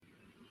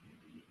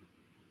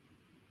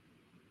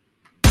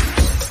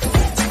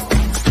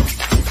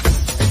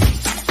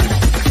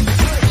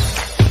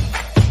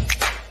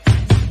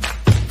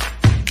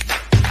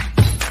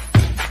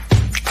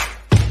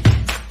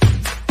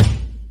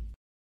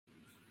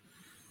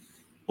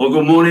Well,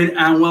 good morning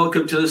and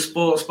welcome to the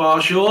Sports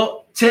Bar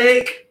Show.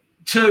 Take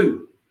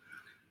 2.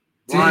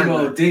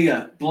 Dear,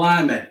 dear,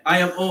 blimey.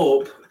 I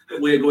hope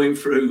we're going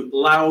through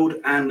loud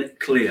and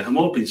clear. I'm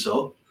hoping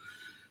so,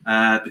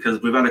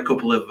 because we've had a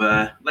couple of,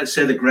 let's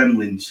say, the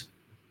gremlins.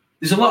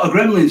 There's a lot of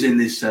gremlins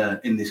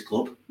in this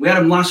club. We had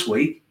them last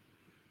week.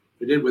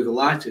 We did with the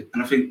lighting.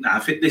 And I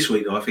think this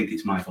week, though, I think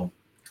it's my fault.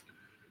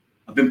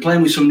 I've been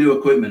playing with some new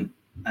equipment,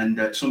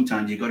 and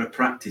sometimes you've got to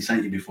practice,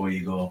 ain't you, before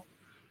you go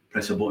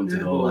press a button to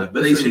go live.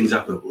 But these things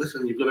happen.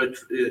 Listen, you've got to,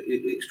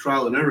 it's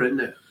trial and error, isn't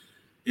it?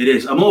 It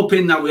is. I'm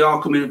hoping that we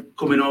are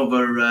coming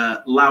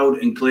over loud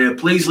and clear.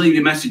 Please leave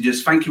your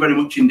messages. Thank you very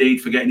much indeed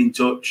for getting in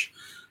touch.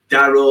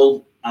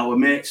 Darryl, our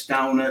mates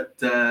down at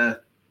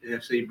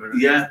AFC Borough.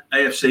 Yeah,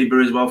 AFC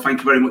Borough as well. Thank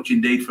you very much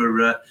indeed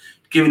for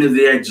giving us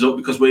the heads up,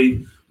 because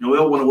we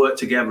all want to work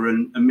together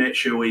and make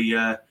sure we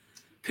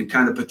can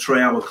kind of portray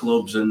our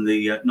clubs and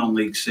the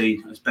non-league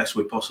scene as best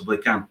we possibly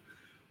can.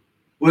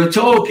 We're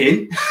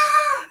talking.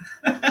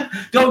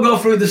 Don't go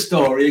through the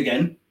story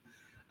again,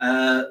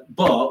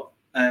 but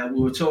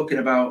we were talking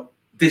about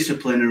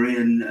disciplinary,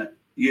 and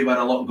you've had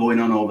a lot going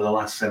on over the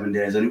last 7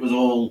 days, and it was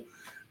all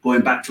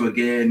going back to a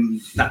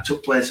game that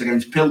took place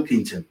against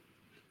Pilkington.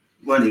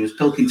 Well, it was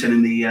Pilkington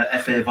in the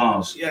FA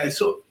Vars. Yeah,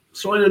 so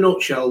in a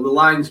nutshell, the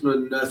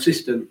linesman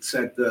assistant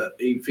said that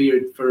he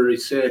feared for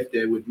his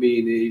safety with me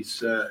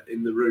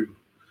in the room.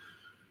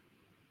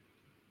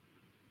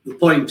 The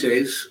point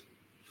is,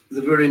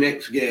 the very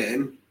next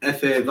game,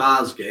 FA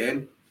Vars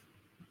game,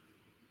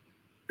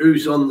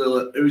 who's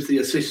the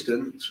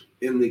assistant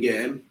in the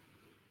game?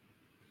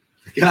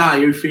 The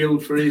guy who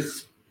feared for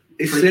his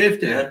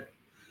safety. Yeah.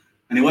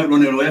 And he went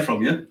running away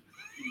from you.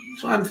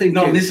 So I'm thinking,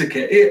 not this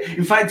occasion.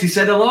 In fact, he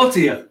said hello to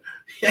you.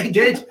 Yeah, he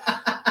did.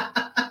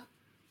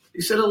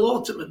 He said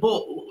hello to me,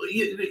 but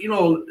you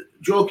know,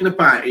 joking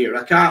apart here,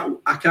 I can't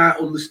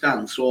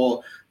understand.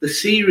 So the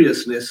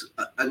seriousness,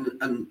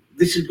 and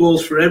this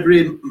goes for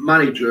every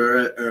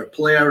manager or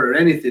player or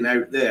anything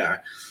out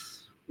there.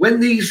 When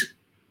these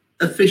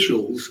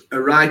officials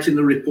are writing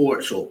the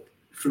reports up,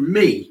 for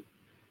me,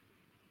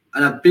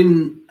 and I've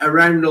been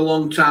around a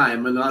long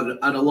time and I've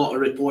had a lot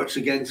of reports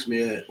against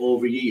me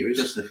over years.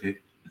 Just a few.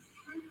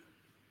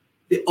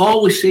 They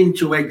always seem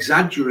to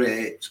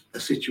exaggerate a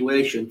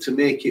situation to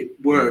make it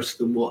worse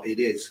than what it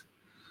is.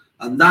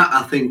 And that,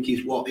 I think,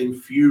 is what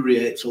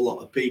infuriates a lot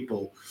of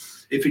people.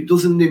 If it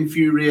doesn't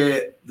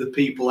infuriate the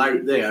people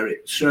out there,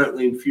 it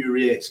certainly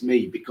infuriates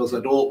me, because I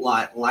don't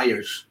like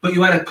liars. But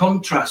you had a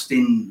contrast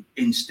in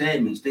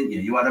statements, didn't you?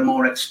 You had a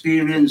more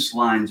experienced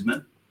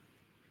linesman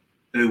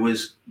who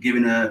was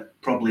giving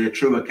probably a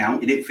true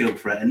account. He didn't feel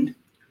threatened.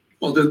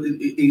 Well,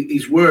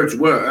 his words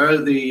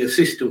were, the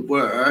assistant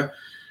were,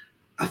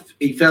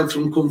 he felt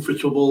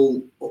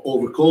uncomfortable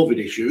over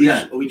COVID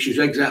issues, which is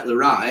exactly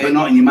right. But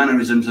not in your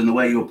mannerisms and the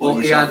way you were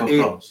putting yourself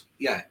across.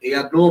 He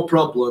had no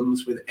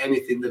problems with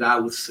anything that I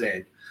was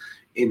saying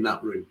in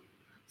that room.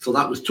 So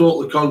that was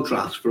total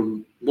contrast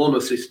from one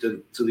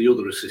assistant to the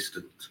other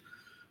assistant.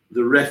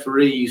 The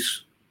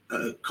referees'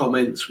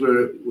 comments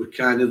were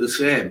kind of the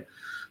same.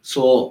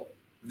 So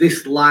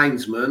this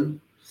linesman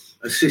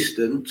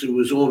assistant, who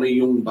was only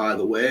young, by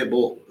the way,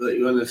 but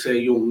when I say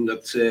young,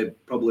 I'd say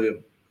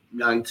probably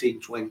 19,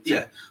 20.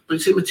 Yeah, but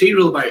it's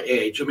immaterial about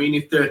age. I mean,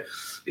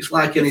 it's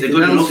like anything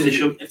else.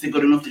 If they're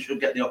good enough, they should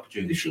get the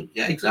opportunity.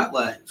 Yeah,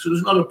 exactly. So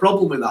there's not a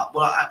problem with that.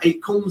 But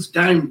it comes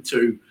down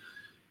to,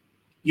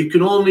 you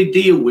can only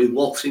deal with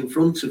what's in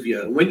front of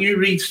you. And when you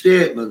read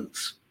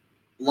statements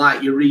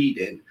like you're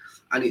reading,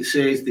 and it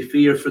says the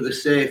fear for the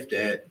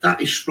safety,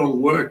 that is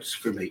strong words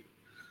for me,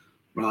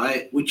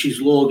 right? Which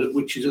is loaded,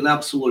 which is an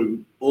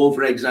absolute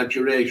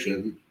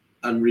over-exaggeration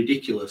and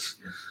ridiculous.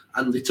 Yes.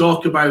 And they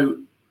talk about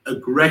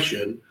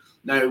aggression.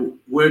 Now,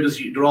 where does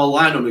you draw a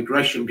line on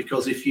aggression?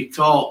 Because if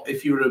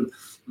you're a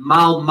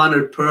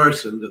mild-mannered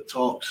person that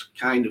talks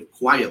kind of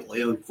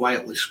quietly and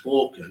quietly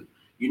spoken,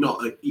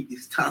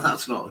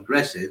 that's not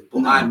aggressive. But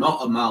no. I'm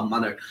not a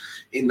mild-mannered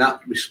in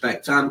that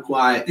respect. You're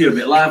a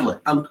bit lively.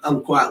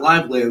 I'm quite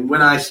lively, and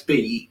when I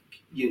speak,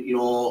 you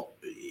know,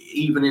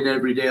 even in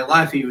everyday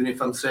life, even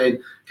if I'm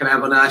saying, "Can I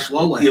have a nice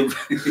lolly?"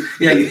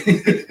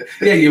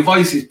 Your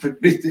voice is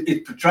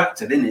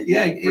protracted, isn't it?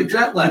 Yeah,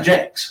 exactly.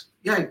 Projects.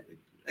 Yeah,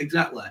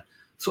 exactly.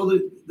 So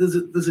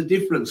there's a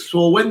difference.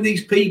 So when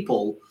these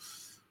people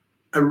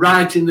are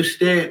writing the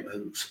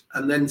statements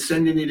and then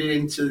sending it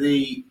into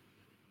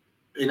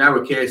in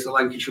our case, the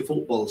Lancashire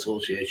Football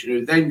Association,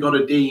 who then got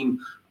to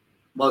deem,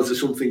 well, is there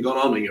something gone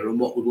on here and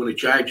what we're going to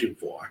charge him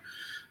for?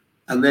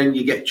 And then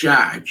you get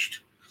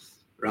charged,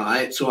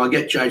 right? So I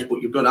get charged,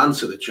 but you've got to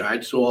answer the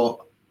charge.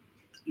 So,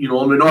 you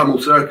know, under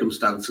normal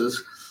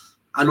circumstances,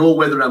 I know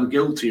whether I'm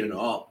guilty or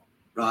not.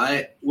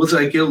 Right? Was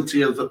I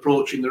guilty of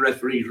approaching the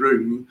referee's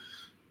room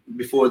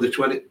before the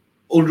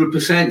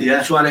 100%?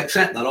 Yeah. So I'd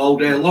accept that all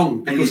day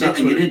long. Because that's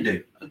what you did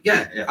do.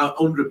 Yeah,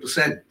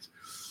 100%.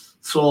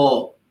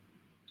 So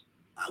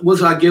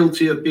was I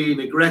guilty of being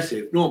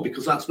aggressive? No,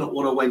 because that's not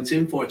what I went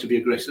in for, to be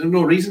aggressive. There's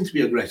no reason to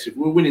be aggressive.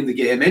 We were winning the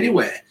game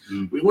anyway.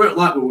 We weren't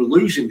like we were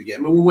losing the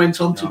game, and we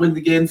went on to win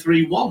the game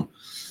 3-1.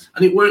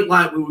 And it weren't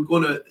like we were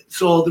going to,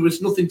 so there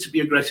was nothing to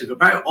be aggressive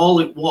about. All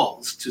it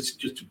was to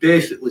just to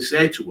basically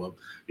say to them,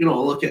 you know,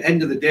 look, at the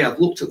end of the day, I've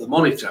looked at the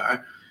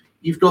monitor,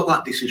 you've got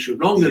that decision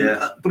wrong.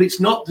 Yeah. But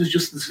it's not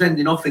just the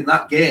sending off in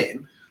that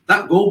game.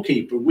 That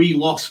goalkeeper, we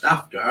lost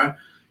after,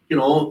 you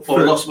know.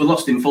 We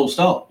lost him full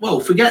stop. Well,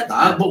 forget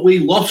that, but we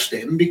lost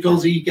him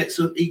because he gets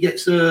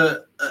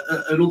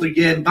another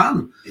game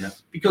ban. Yeah.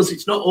 Because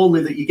it's not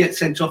only that you get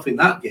sent off in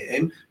that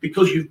game,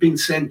 because you've been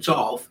sent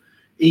off,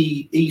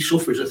 he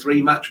suffers a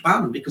 3-match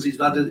ban because he's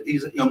had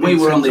and we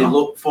were only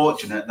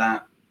fortunate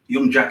that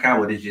young Jack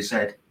Howard, as you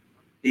said,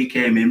 he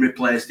came in,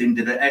 replaced him,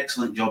 did an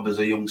excellent job as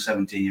a young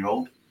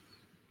 17-year-old.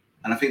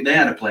 And I think they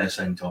had a player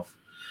sent off.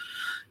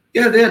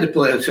 Yeah, they had a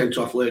player sent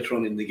off later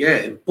on in the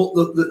game. But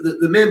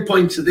the main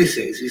point of this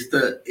is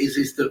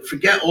that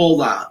forget all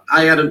that.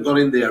 I hadn't gone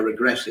in there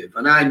aggressive,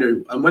 and I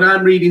knew. And when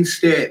I'm reading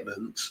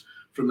statements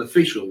from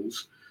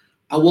officials,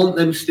 I want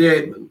them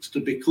statements to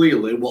be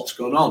clearly what's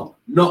gone on,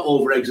 not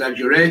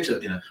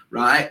over-exaggerated,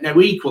 right? Now,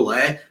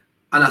 equally,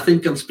 and I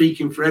think I'm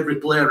speaking for every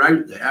player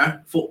out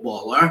there,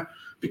 footballer,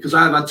 because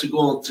I've had to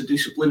go to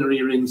disciplinary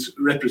hearings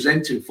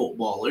representing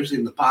footballers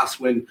in the past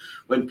when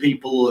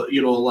people,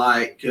 you know,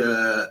 like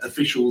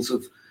officials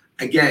have,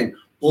 again,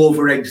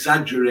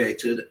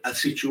 over-exaggerated a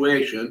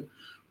situation,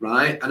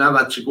 right? And I've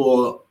had to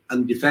go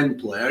and defend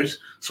players.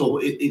 So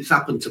it's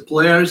happened to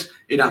players,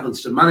 it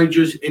happens to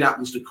managers, it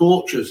happens to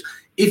coaches.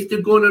 If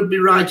they're going to be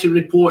writing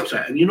reports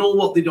out, and you know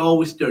what they'd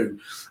always do,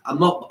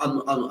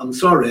 I'm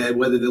sorry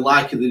whether they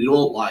like it or they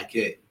don't like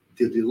it,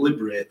 they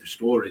deliberate the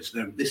stories.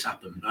 Now this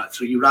happened, right?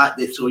 So you write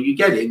this, so you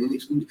get in,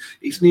 and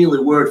it's nearly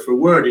word for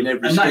word in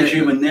every. And statement. that is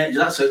human nature.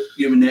 That's a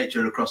human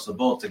nature across the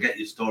board to get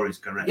your stories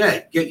correct.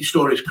 Yeah, get your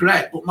stories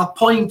correct. But my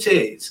point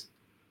is,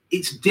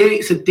 it's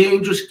a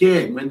dangerous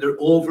game when they're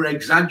over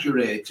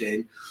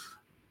exaggerating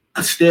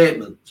a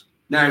statement.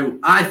 Now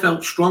I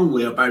felt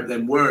strongly about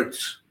them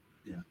words.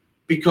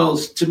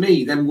 Because to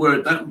me, them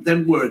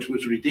words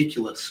was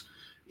ridiculous.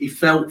 He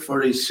felt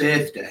for his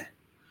safety.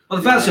 Well,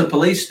 if that's a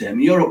police stem,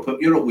 you're up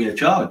with a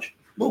charge.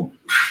 Well,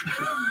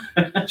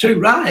 too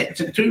right.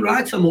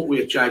 I'm up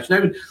with a charge.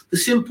 Now the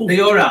simple. Are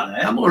you all right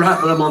there? I'm all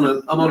right, but I'm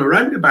on a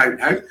roundabout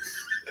now.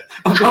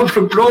 I've gone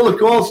from roller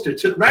coaster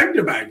to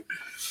roundabout.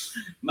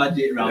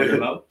 Magic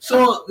roundabout.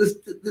 So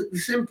the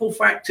simple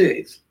fact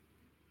is,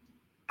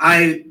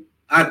 I've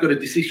got a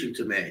decision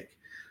to make.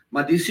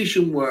 My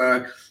decision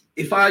were,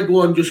 if I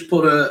go and just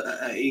put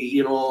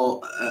in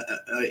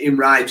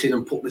writing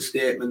and put my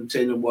statement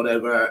in and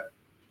whatever,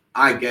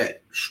 I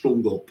get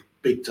strung up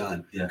big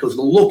time. Because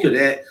they'll look at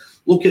it,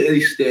 look at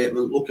his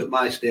statement, look at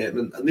my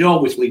statement, and they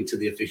always link to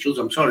the officials.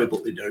 I'm sorry,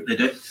 but they do. They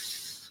do.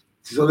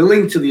 So they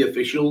link to the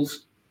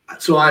officials.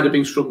 So I'd have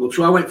been strung up.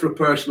 So I went for a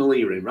personal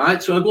hearing,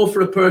 right? So I go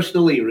for a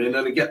personal hearing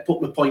and I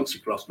put my points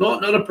across.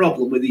 Not a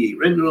problem with the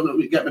hearing.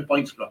 We get my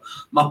points across.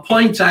 My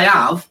point I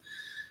have,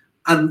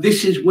 and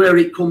this is where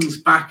it comes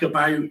back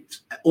about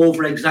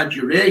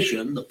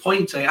over-exaggeration. The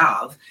point I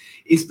have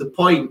is the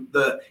point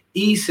that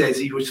he says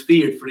he was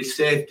feared for his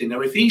safety.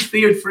 Now, if he's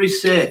feared for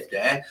his safety,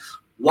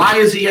 why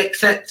has he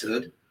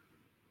accepted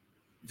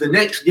the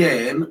next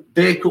game,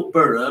 Bacup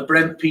Borough,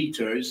 Brent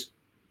Peters,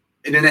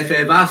 in an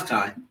FA Vars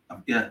time?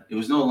 Yeah, it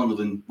was no longer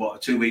than, a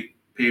 2-week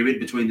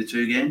period between the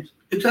two games?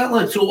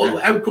 Exactly. So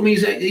how come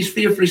he's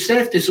feared for his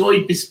safety? So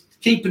he'd be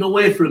keeping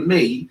away from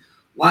me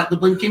like the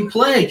blinking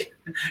plague.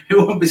 He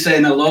won't be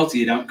saying hello to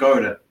you down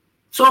corridor.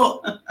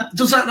 So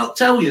does that not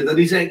tell you that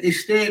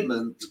his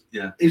statement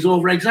is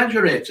over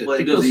exaggerated? Well,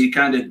 it does. You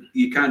kind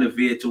of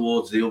veer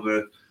towards the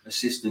other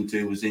assistant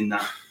who was in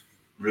that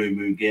room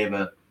who gave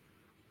a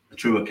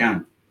true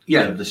account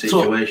of the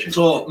situation.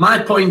 So my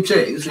point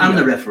is, and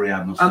the referee,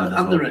 I must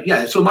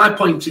add. So my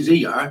point is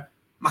here,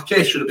 my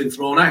case should have been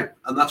thrown out,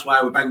 and that's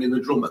why we're banging the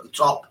drum at the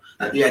top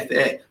at the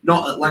FA,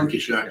 not at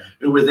Lancashire,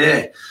 who were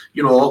there,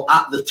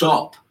 at the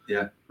top.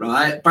 Yeah.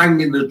 Right,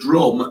 banging the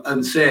drum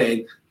and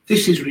saying,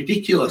 this is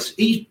ridiculous.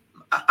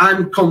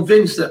 I'm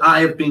convinced that I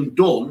have been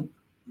done.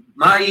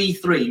 My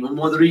E3, and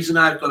one of the reason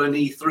I've got an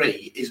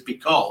E3 is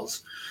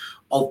because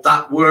of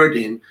that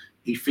wording,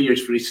 he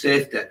fears for his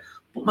safety.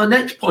 But my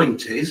next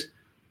point is,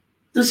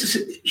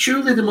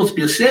 surely there must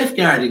be a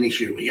safeguarding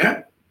issue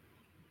here.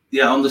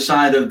 Yeah, on the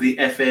side of the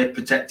FA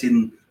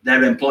protecting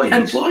their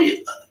employees.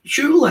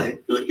 Surely.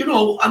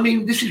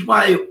 This is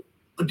why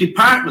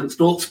departments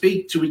don't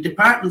speak to his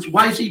departments.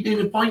 Why is he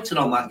being appointed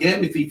on that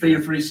game if he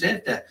feared for his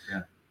safety?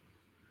 Yeah.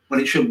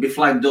 Well, it should be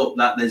flagged up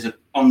that there's an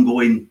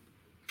ongoing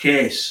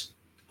case.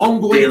 But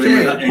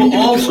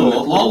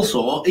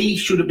also, he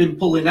should have been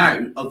pulling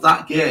out of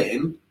that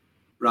game,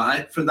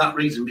 right, for that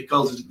reason,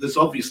 because there's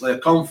obviously a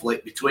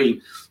conflict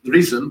between, there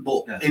isn't,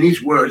 but in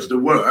his words, there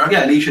were.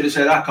 Yeah, and he should have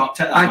said, I can't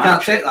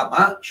take that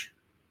match.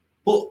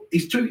 But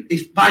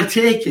he's by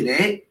taking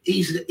it,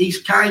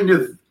 he's kind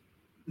of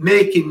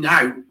making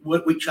out,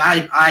 which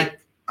I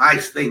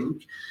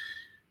think,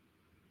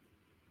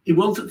 he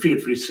wasn't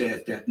feared for his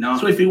safety. No.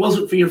 So if he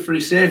wasn't feared for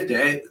his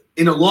safety,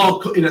 in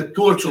a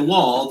court of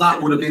law,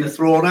 that would have been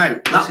thrown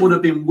out. That would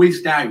have been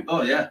whizzed out.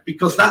 Oh yeah,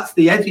 because that's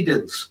the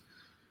evidence,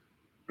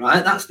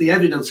 right? That's the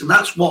evidence, and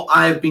that's what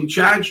I have been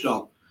charged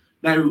on.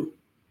 Now,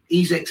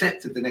 he's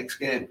accepted the next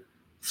game.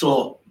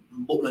 So,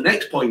 but the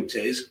next point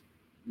is,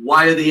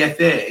 why are the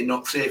FA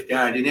not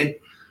safeguarding him?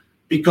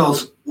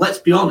 Because, let's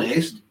be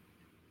honest,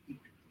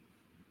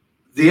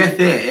 the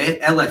FA,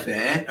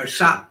 LFA, are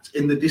sat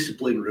in the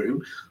discipline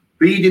room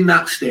reading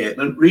that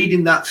statement.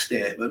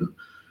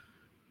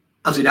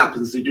 As it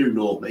happens, they do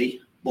know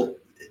me, but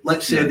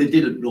let's say they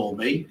didn't know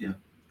me. Yeah.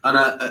 And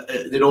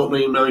they don't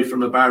know me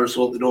from a bar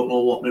assault. They don't know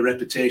what my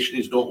reputation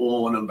is. Don't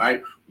know what I'm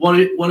about.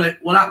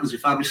 What happens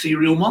if I'm a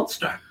serial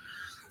monster?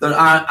 That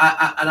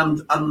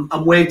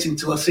I'm waiting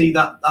till I see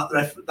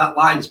that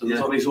linesman's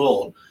on his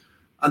own,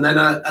 and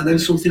then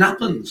something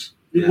happens.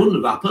 It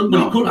wouldn't have happened,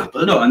 but it could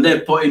happen. No, and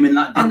they've put him in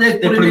that. And they've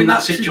put him in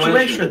that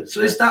situation.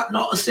 So is that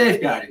not a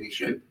safeguarding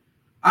issue?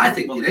 I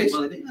think it is.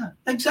 Well, yeah.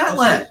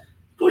 Exactly. Of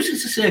course,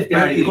 it's a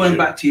safeguarding issue. Going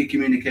back to your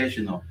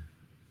communication though,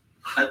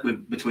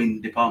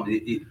 between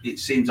departments, it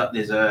seems like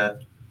there's a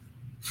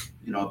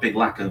big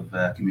lack of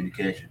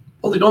communication.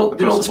 Well, they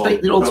don't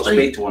speak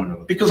to one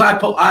another. Because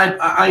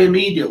I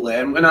immediately,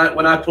 and when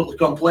I put the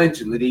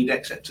complaint in that he'd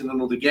accepted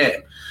another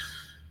game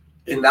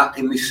in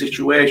this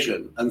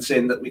situation, and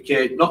saying that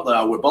McKay, not that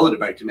I were bothered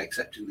about him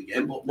accepting the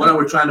game, but when I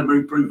were trying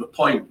to prove a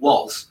point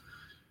was,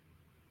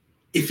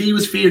 if he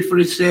was feared for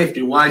his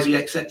safety, why has he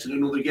accepted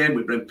another game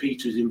with Brent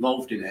Peters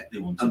involved in it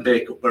and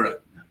Bacup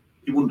Borough? Yeah.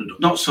 He wouldn't have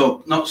done.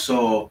 Not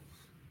so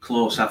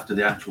close after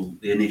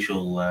the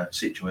initial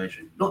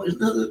situation.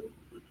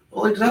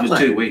 Well, exactly. It was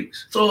 2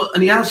 weeks. So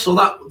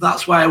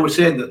that's why I was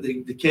saying that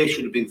the case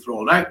should have been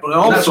thrown out. But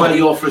also, that's where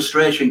your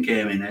frustration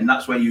came in, and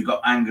that's where you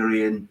got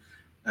angry and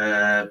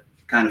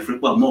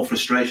more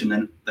frustration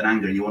than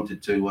anger. You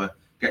wanted to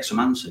get some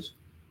answers.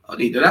 I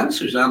needed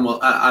answers. I'm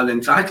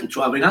entitled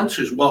to having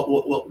answers.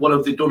 What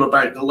have they done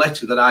about the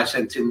letter that I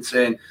sent in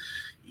saying,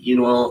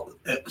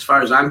 as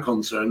far as I'm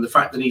concerned, the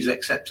fact that he's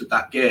accepted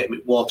that game,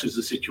 it waters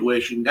the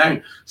situation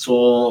down.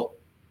 So,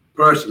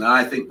 personally,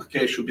 I think the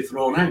case should be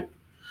thrown out.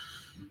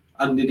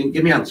 And they didn't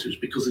give me answers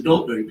because they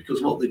don't do.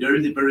 Because what they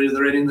do, they bury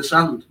their head in the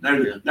sand.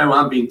 Now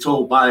I'm being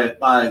told by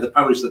the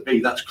powers that be,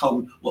 that's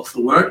what's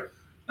the word?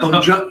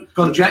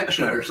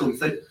 Conjecture or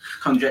something.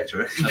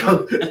 Conjecture.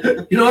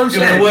 You know what I'm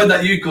saying? A word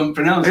that you couldn't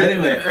pronounce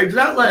anyway.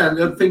 Exactly. And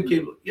I'm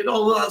thinking,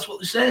 that's what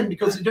they're saying,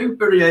 because they do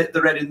bury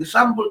their head in the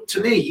sand. But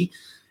to me,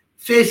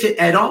 face it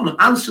head on,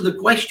 answer the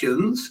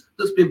questions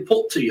that's been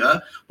put to you.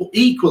 But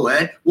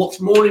equally, what's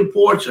more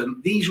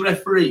important, these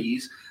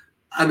referees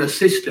and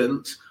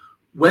assistants,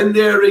 when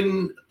they're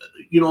in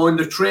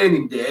the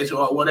training days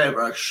or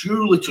whatever,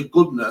 surely to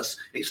goodness,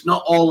 it's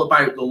not all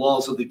about the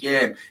laws of the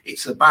game.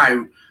 It's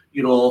about,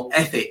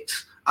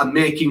 ethics and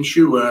making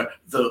sure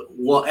that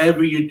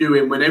whatever you're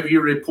doing, whenever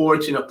you're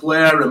reporting a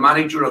player, a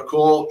manager, a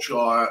coach,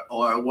 or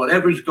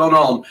whatever's gone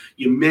on,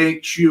 you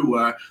make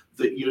sure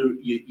that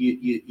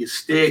you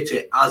state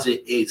it as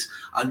it is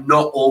and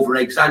not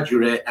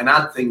over-exaggerate and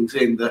add things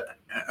in that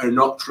are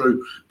not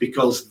true,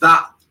 because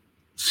that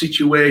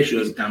situation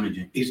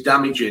is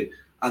damaging.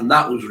 And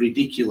that was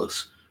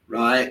ridiculous,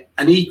 right?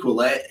 And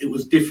equally, it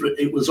was different.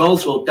 It was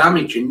also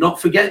damaging. Not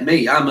forget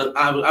me.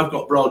 I've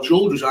got broad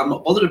shoulders. I'm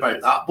not bothered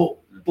about that.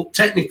 But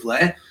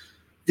technically,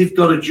 they've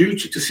got a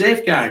duty to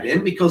safeguard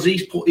him, because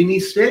he's put in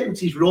his statement.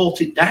 He's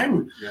wrote it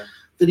down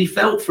that he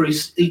felt for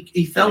his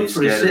safety.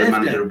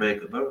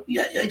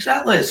 Yeah,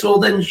 exactly. So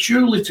then,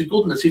 surely to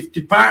goodness, if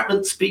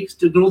department speaks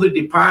to another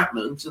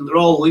department and they're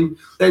all in,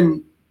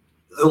 then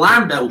the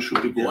alarm bell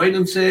should be going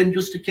and saying,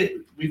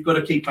 we've got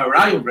to keep our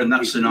eye on Brent.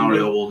 And that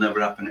scenario will never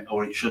happen,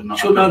 or it should not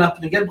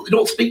happen again. But they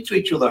don't speak to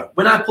each other.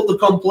 When I put the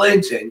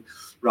complaint in,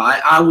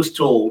 right, I was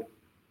told,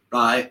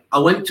 right, I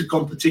went to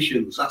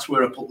competitions. That's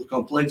where I put the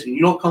complaint in.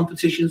 You know what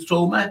competitions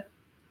told me?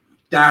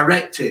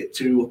 Direct it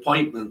to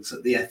appointments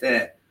at the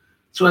FA.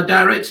 So I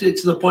directed it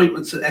to the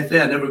appointments at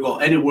FA. I never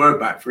got any word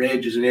back for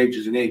ages and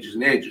ages and ages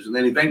and ages. And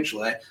then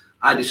eventually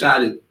I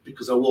decided,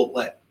 because I won't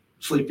let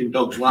sleeping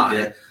dogs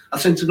lie, I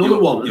sent another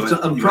one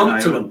and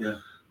prompted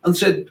them and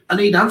said, I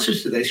need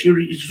answers to this.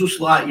 It's just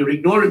like you're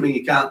ignoring me.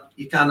 You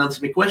can't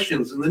answer me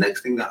questions. And the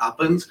next thing that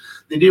happens,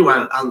 they do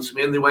answer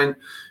me, and they went,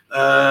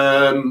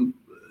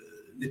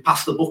 they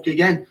passed the book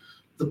again.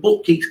 The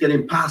book keeps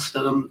getting passed,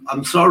 and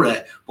I'm sorry,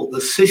 but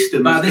the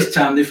system. By this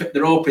time,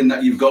 they're hoping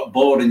that you've got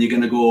bored and you're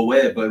going to go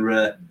away, but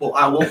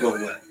I won't go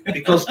away,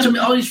 because to me,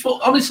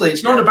 honestly,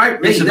 it's not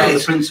about me. It's about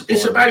the principle.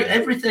 It's about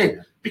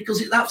everything.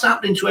 Because that's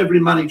happening to every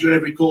manager,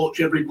 every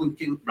coach, every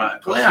blinking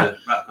player.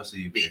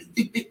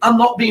 I'm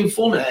not being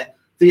funny.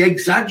 They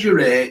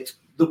exaggerate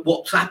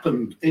what's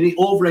happened, and it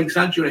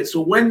over-exaggerates.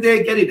 So when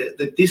they get it at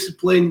the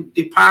discipline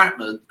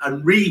department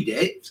and read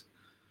it,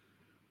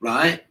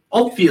 right,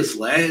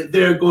 obviously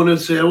they're going to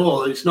say,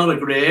 oh, it's not a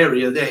grey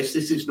area, this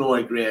is not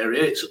a grey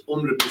area, it's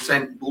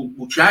 100%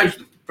 we'll charge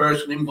the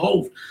person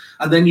involved.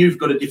 And then you've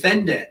got to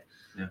defend it.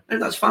 Yeah. And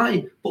that's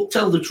fine, but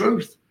tell the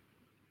truth.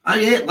 I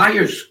hate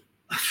liars.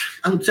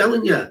 I'm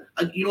telling you,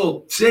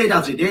 say it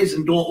as it is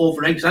and don't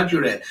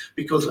over-exaggerate,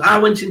 because I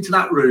went into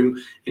that room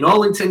in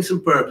all intents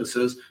and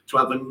purposes to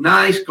have a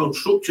nice,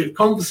 constructive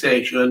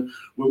conversation.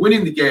 We're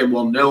winning the game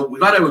 1-0.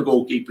 We've had our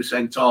goalkeeper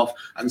sent off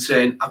and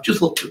saying, I've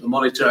just looked at the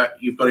monitor,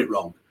 you've got it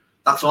wrong.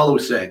 That's all I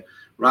was saying,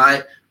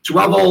 right? To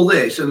have all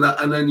this and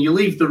then you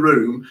leave the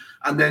room,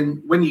 and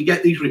then when you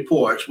get these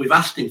reports, we've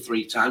asked him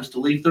 3 times to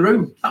leave the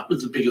room. That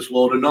was the biggest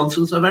load of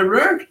nonsense I've ever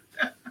heard.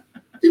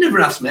 They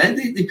never asked me.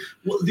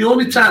 The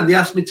only time they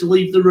asked me to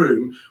leave the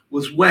room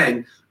was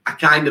when my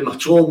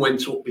tone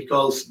went up,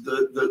 because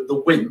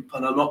the wimp,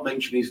 and I'm not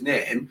mentioning his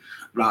name,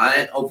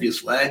 right,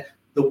 obviously,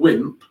 the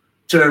wimp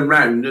turned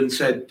round and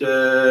said,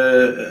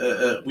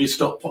 we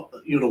stopped,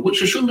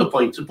 which I shouldn't have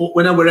pointed, but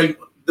when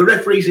the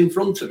referee's in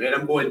front of me, and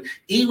I'm going,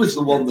 he was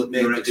the one that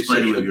made the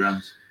decision. With your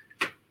hands.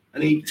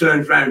 And he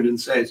turns round and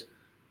says,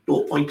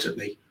 don't point at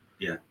me.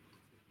 Yeah.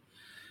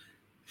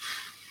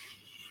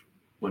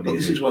 But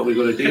this is what we're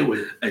going to deal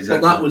with.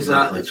 Exactly. But that was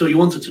that. So you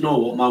wanted to know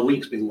what my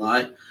week's been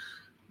like.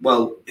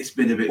 Well, it's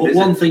been a bit busy. But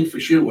one thing for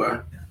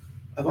sure,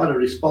 I've had a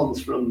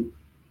response from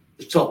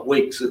the top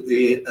wigs at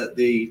the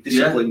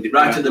discipline department.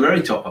 Right at the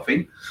very top, I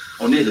think,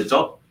 or near the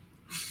top.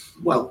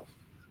 Well,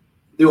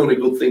 the only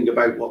good thing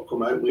about what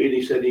come out with,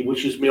 he said he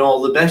wishes me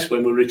all the best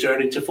when we're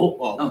returning to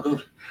football. Oh,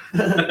 good.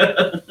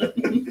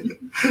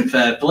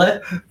 Fair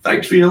play.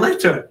 Thanks for your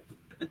letter.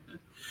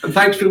 And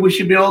thanks for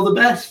wishing me all the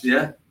best.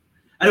 Yeah.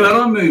 Anyway, I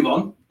want to move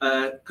on,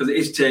 because it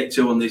is take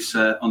 2 on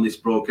this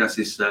broadcast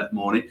this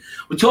morning.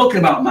 We're talking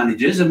about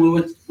managers, and we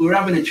were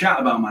having a chat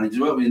about managers,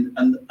 weren't we?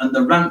 And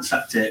the rants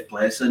that take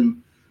place,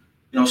 and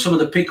some of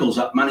the pickles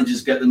that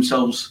managers get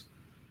themselves,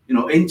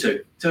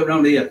 into. Turn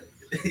around here,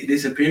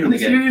 disappearing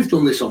again. You've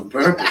done this on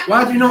purpose.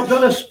 Why have you not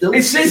got us?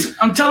 It's this.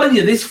 I'm telling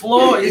you, this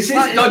floor. It's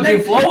this dodgy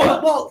floor.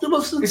 What?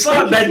 It's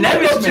like Ben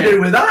Nevis, to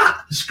do with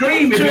that?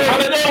 Screaming, you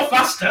want to go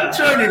faster?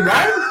 Turning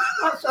round.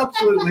 That's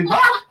absolutely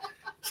bad.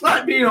 It's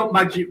like being on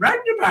Magic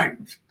Roundabout.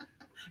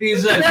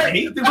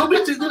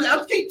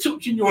 I'll keep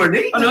touching your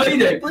knee. I know you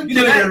do.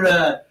 You're doing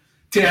your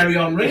Thierry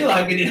Henry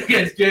like you did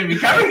against Jamie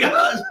Carragher.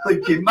 That's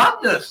thinking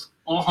madness.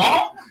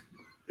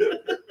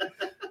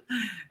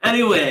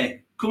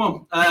 Anyway, come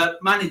on,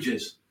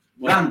 managers.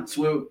 Rants.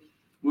 We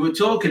were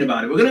talking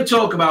about it. We're going to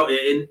talk about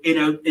it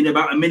in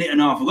about a minute and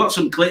a half. We've got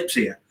some clips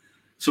here,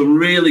 some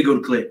really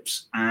good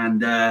clips,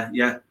 and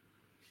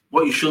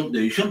what you shouldn't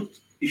do. You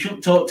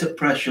shouldn't talk to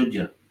press, should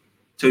you?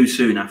 Too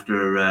soon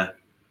after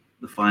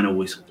the final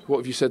whistle. What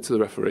have you said to the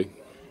referee?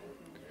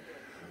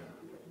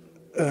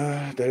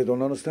 That I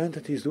don't understand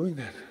that he's doing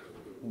that.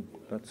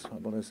 That's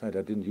what I said.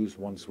 I didn't use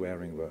one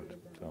swearing word.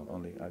 So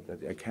only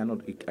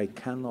I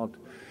cannot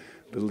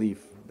believe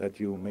that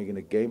you making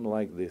a game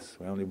like this,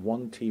 where only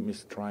one team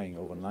is trying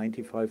over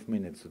 95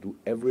 minutes to do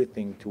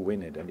everything to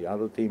win it, and the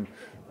other team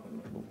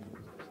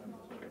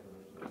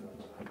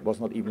was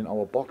not even in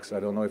our box. I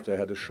don't know if they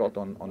had a shot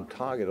on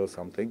target or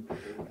something,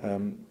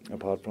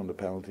 apart from the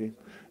penalty.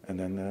 And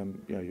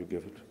then you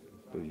give it,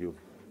 you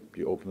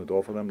open the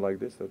door for them like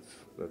this.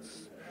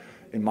 That's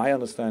in my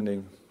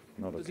understanding.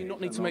 Does he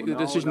not need to make the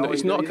decision?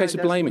 It's not a case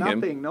of blaming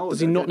him. Does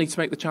he not need to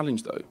make the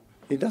challenge though?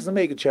 He doesn't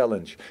make a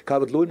challenge.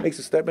 Calvert-Lewin makes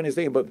a step and he's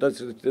thinking, but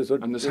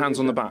there's hands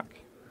on the back.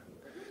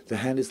 The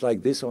hand is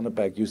like this on the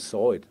back. You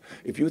saw it.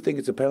 If you think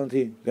it's a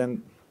penalty,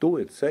 then do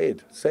it. Say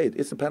it.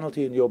 It's a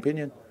penalty in your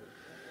opinion.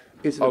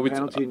 Is it a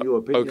penalty in your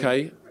opinion?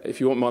 Okay,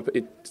 if you want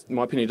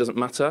my opinion doesn't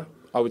matter.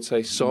 I would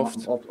say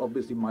soft.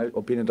 Obviously, my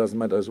opinion doesn't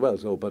matter as well.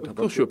 So, but of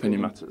course, your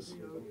opinion matters.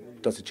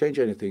 Does it change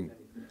anything?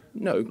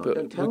 No,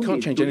 but we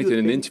can't change anything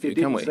in the interview,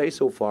 can we? Say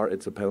so far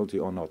it's a penalty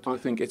or not. I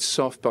think it's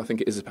soft, but I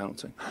think it is a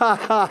penalty.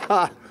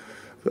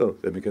 Well,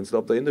 then we can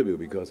stop the interview,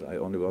 because I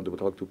only want to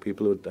talk to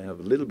people who have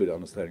a little bit of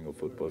understanding of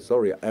football.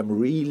 Sorry, I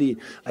know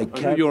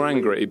you're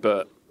angry,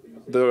 but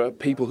there are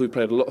people who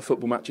played a lot of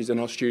football matches in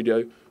our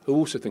studio who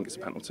also think it's a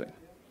penalty.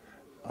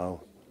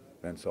 Oh,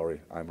 then sorry,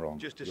 I'm wrong.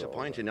 Just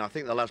disappointing. I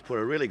think the lads put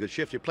a really good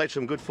shift. You played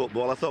some good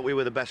football. I thought we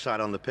were the best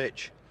side on the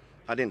pitch.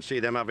 I didn't see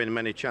them having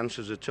many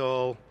chances at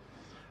all.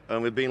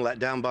 And we've been let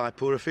down by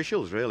poor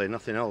officials, really,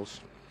 nothing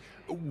else.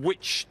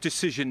 Which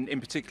decision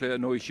in particular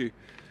annoys you?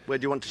 Where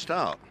do you want to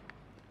start?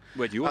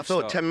 Where do you want to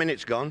start? I thought 10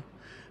 minutes gone.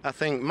 I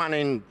think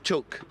Manning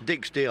took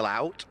Digsdale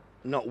out.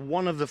 Not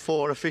one of the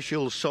 4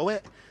 officials saw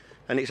it.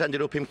 And it's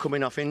ended up him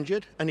coming off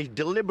injured. And he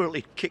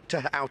deliberately kicked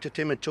out at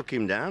him and took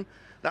him down.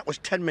 That was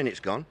 10 minutes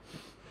gone.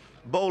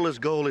 Bowler's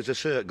goal is a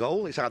cert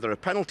goal. It's either a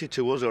penalty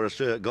to us or a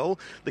cert goal.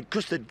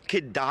 Because the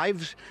kid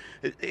dives,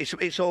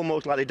 it's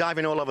almost like they're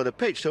diving all over the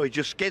pitch, so he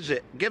just gives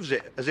it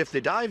as if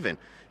they're diving.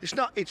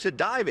 It's a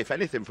dive, if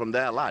anything, from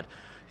their lad.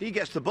 He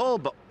gets the ball,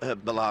 but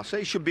Balassi,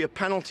 it should be a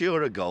penalty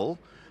or a goal.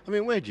 I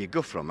mean, where do you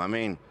go from? I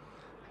mean,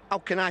 how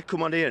can I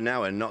come on here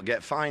now and not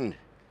get fined,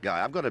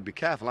 guy? I've got to be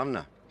careful, haven't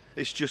I?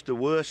 It's just the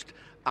worst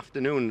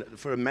afternoon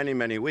for many,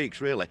 many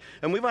weeks, really.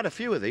 And we've had a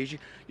few of these.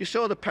 You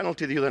saw the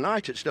penalty the other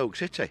night at Stoke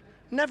City.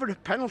 Never a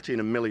penalty in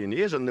a million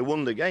years, and they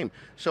won the game.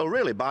 So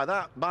really, by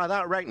that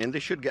reckoning, they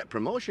should get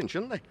promotion,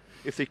 shouldn't they?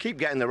 If they keep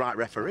getting the right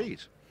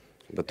referees.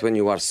 But when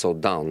you are so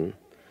down,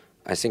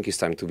 I think it's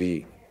time to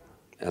be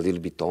a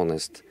little bit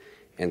honest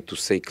and to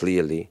say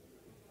clearly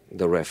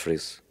the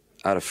referees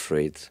are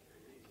afraid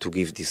to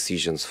give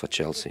decisions for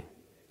Chelsea.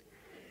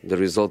 The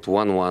result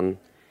 1-1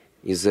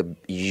 is a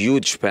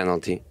huge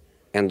penalty,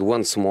 and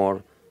once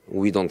more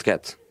we don't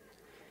get.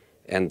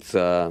 And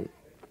a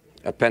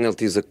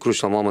penalty is a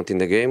crucial moment in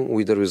the game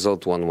with the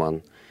result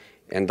 1-1.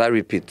 And I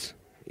repeat,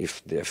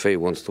 if the FA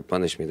wants to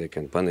punish me, they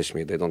can punish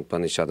me. They don't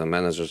punish other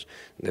managers,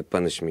 they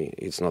punish me.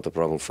 It's not a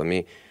problem for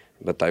me.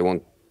 But I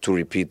want to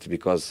repeat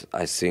because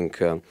I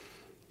think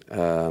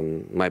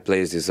my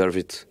players deserve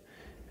it.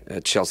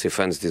 Chelsea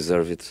fans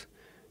deserve it.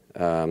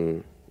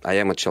 I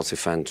am a Chelsea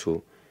fan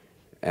too.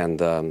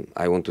 And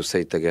I want to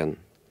say it again.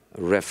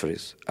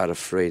 Referees are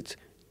afraid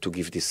to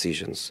give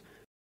decisions.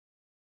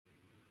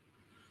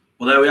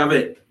 Well, there we have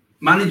it.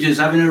 Managers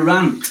having a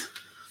rant.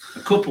 A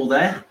couple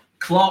there.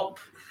 Klopp,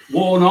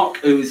 Warnock,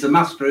 who is the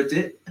master at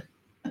it,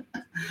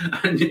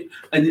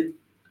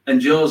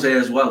 and Jose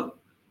as well.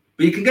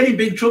 But you can get in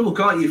big trouble,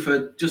 can't you,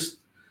 for just,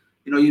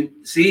 you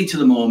see each of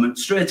the moment,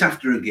 straight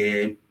after a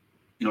game,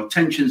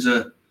 tensions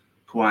are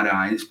quite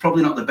high. It's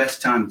probably not the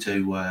best time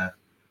to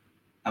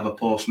have a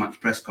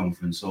post-match press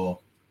conference or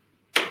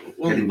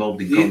get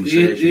involved in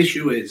conversation. The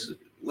issue is,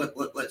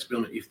 let's be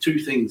honest, you've two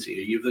things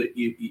here.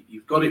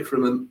 You've got it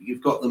from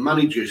you've got the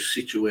manager's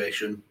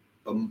situation,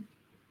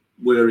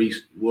 where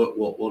he's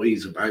what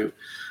he's about,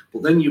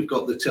 but then you've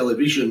got the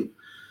television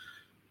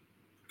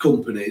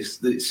companies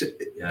that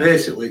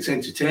basically it's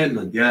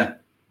entertainment. Yeah,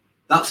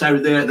 that's how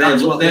they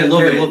love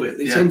it.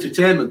 It's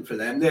entertainment for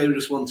them. They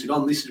just want it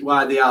on. This is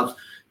why they have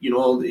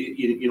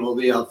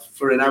they have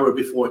for an hour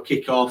before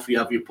kick-off. You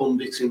have your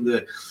pundits in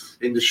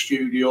the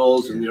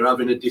studios, and you're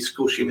having a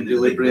discussion and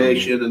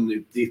deliberation,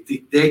 and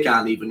they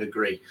can't even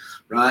agree,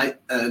 right?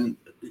 And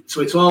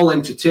so it's all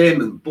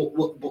entertainment.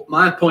 But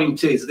my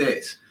point is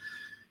this.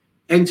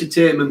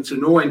 Entertainment or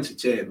no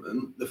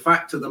entertainment, the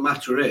fact of the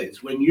matter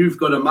is, when you've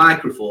got a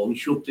microphone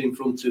shoved in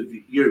front of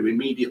you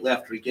immediately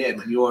after a game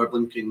and you're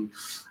blinking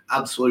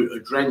absolute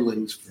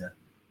adrenaline's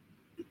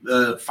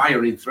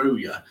firing through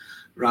you,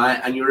 right,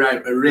 and you're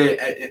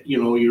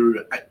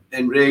you're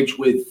enraged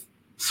with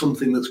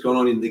something that's gone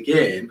on in the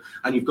game,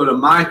 and you've got a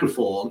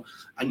microphone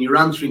and you're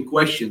answering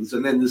questions,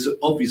 and then there's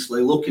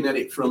obviously looking at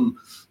it from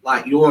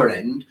like your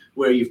end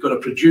where you've got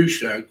a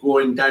producer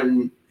going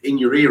down in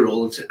your ear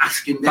hole and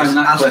asking this,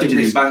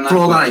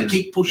 throw that in,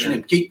 keep pushing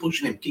him, keep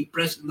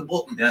pressing the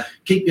button,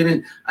 keep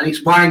getting, and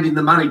it's winding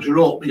the manager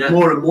up,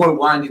 more and more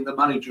winding the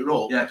manager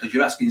up. Yeah, because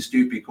you're asking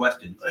stupid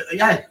questions.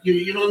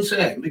 You know what I'm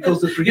saying?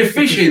 Because you're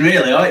fishing,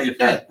 really, aren't you?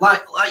 Yeah,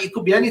 like it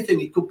could be anything.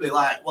 It could be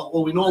like,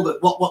 well, we know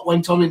that what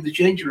went on in the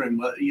changing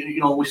room.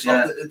 We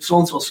saw that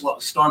so-and-so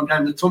stormed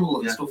down the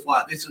tunnel and stuff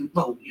like this, and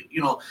but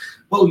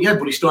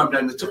he stormed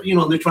down the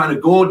tunnel. They're trying to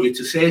goad you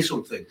to say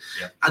something,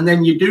 and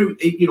then you do,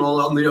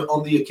 on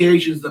the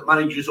occasions that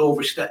managers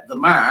overstep the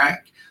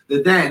mark,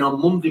 that then on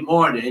Monday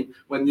morning,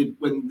 when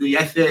the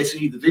FA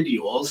see the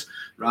videos,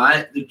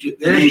 right, an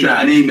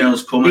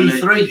emails come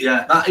E3,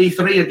 that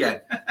E3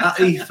 again, that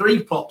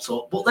E3 pops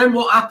up. But then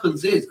what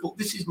happens is,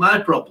 this is my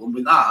problem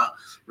with that,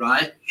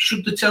 right?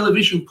 Should the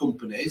television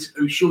companies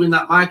who's shoving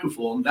that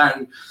microphone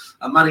down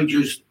a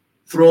manager's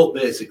throat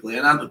basically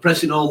and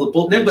pressing all the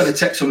buttons, they've got to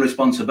take some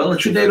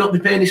responsibility. Should they not be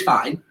paying his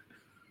fine?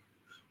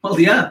 Well,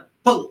 yeah.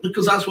 Well,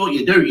 because that's what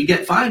you do. You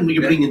get fined when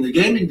you're bringing the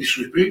game in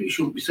disrepute. You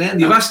shouldn't be saying that.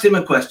 You've asked him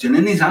a question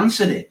and he's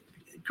answered it.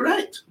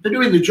 Correct. They're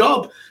doing the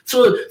job.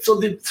 So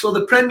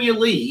the Premier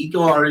League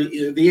or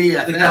the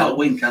EFL, they can't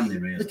win, can they?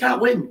 Really? They can't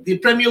win. The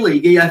Premier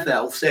League,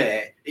 EFL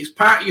say it's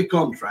part of your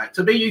contract.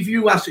 I mean, if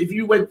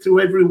you went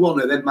through every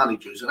one of them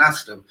managers and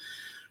asked them,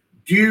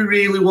 do you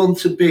really want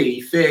to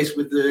be faced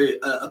with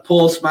a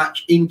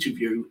post-match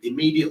interview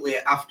immediately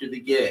after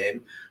the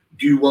game?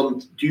 Do you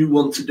want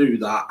to do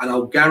that? And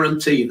I'll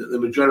guarantee that the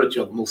majority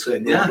of them will say,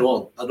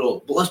 no, I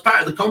don't. But that's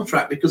part of the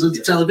contract because of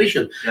the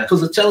television.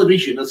 Because the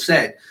television has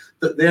said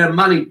that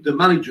the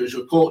managers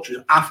or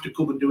coaches have to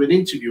come and do an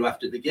interview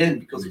after the game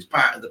because it's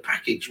part of the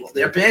package, what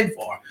they're paying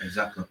for.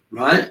 Exactly.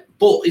 Right?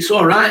 But it's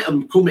all right,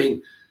 I'm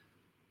coming.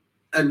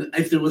 And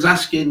if there was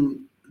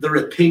asking their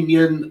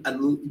opinion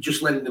and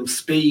just letting them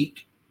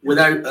speak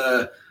without...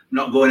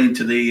 not going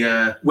into the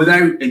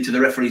into the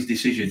referee's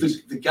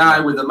decisions. The guy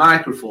with the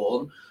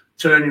microphone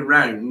turning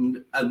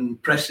round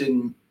and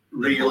pressing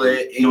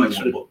relay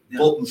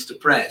buttons to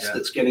press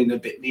that's getting a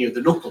bit near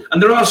the knuckle.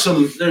 And there are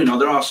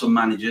some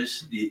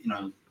managers,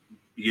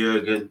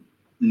 Jurgen,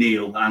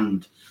 Neil,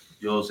 and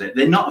Jose.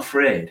 They're not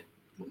afraid.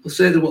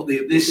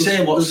 They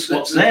say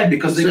what's there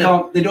because they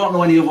don't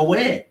know any other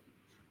way.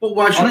 But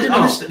why should they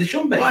not? Honestly, they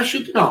shouldn't be. Why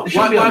should they not?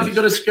 Why have you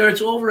got to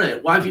skirt over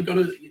it? Why have you got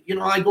to?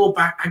 I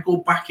go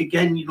back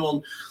again.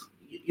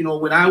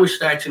 When I was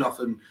starting off,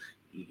 and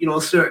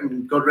a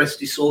certain, God rest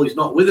his soul, he's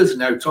not with us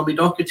now, Tommy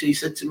Docherty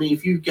said to me,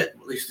 if you get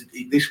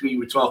this we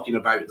were talking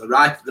about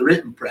the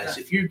written press,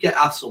 if you get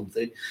asked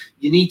something,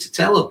 you need to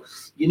tell them.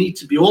 You need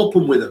to be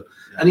open with them.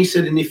 And he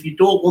said, and if you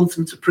don't want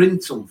them to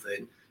print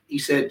something, he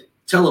said,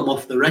 tell them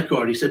off the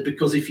record. He said,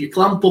 because if you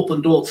clamp up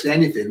and don't say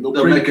anything,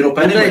 they'll make it up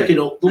anyway.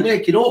 They'll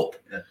make it up.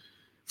 Yeah.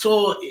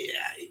 So,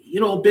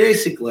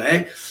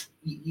 basically,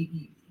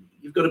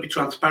 you've got to be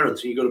transparent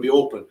and you've got to be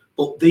open.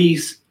 But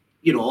these,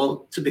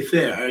 to be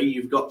fair,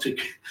 you've got to,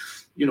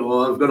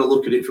 I've got to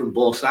look at it from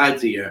both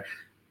sides here.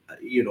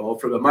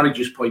 From a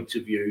manager's point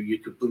of view, you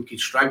could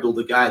strangle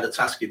the guy that's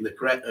asking the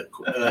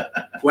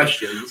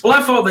questions. Well,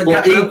 I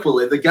thought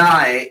equally the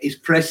guy is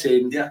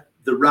pressing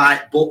the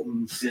right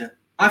buttons. Yeah,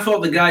 I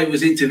thought the guy who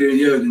was interviewing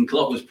Jurgen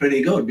Klopp was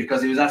pretty good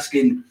because he was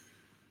asking.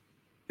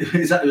 He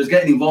was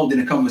getting involved in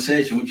a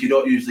conversation which you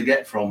don't usually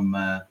get from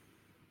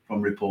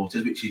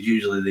reporters, which is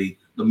usually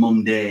the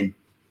mundane,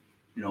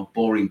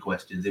 boring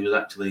questions. He was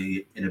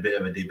actually in a bit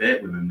of a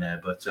debate with him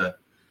there, but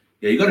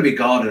you've got to be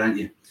guarded, haven't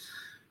you?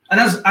 And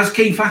as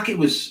Keith Hackett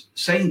was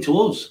saying to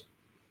us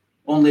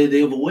only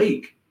the other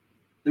week,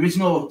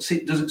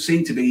 doesn't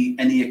seem to be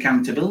any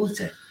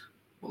accountability.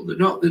 Well, they're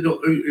not.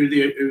 Who's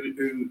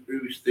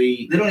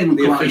the? They don't even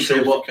come out and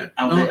say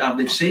how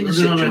they've seen the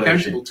situation. They're not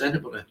accountable to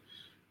anybody.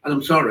 And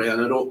I'm sorry,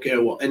 and I don't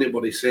care what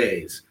anybody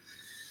says.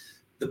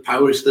 The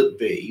powers that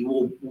be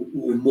will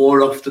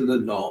more often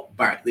than not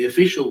back the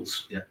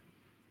officials. Yeah.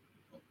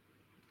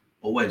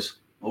 Always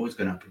going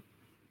to happen.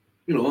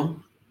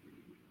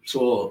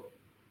 So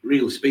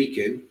really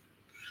speaking,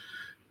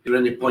 is there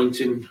any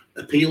point in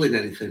appealing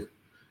anything?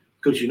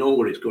 Because you know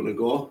where it's going to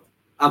go.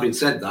 Having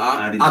said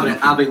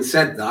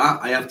that,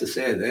 I have to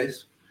say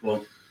this.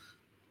 Well,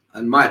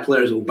 and my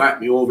players will back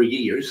me over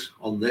years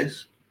on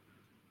this.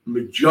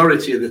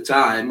 Majority of the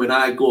time, when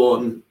I go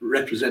and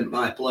represent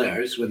my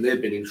players when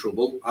they've been in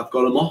trouble, I've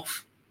got them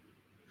off.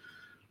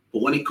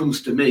 But when it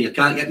comes to me, I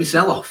can't get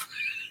myself off.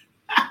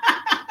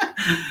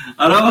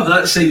 I know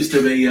that seems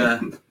to be.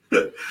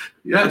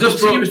 I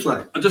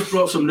just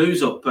brought some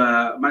news up.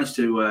 I managed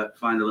to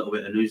find a little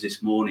bit of news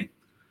this morning.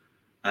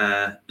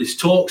 There's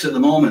talks at the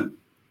moment.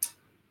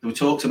 There were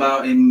talks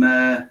about him,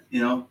 the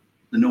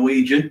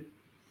Norwegian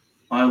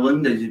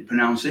island, as you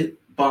pronounce it,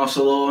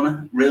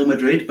 Barcelona, Real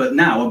Madrid. But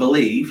now I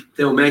believe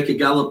they'll make a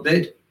gallant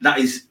bid. That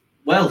is,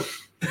 well,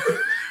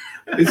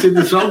 it's in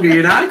the song of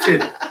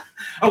United.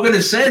 I'm going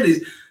to say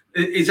this.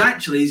 It's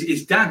actually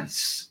his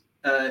dad's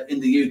in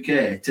the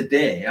UK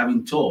today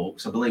having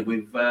talks, I believe,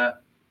 with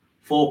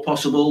 4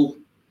 possible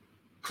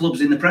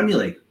clubs in the Premier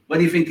League. Where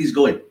do you think he's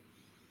going?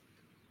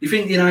 You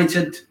think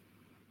United,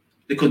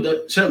 they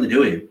could certainly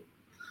do him?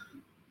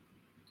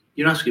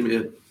 You're asking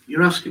me.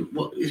 You're asking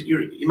what?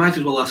 You might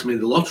as well ask me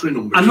the lottery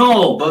numbers. I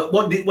know, but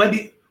where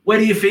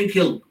do you think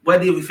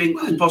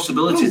the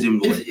possibilities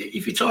in?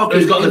 If you're talking,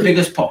 who's got the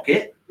biggest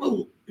pocket?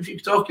 Well, if you're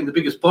talking the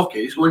biggest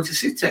pocket, he's going to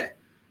City.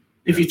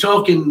 If you're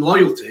talking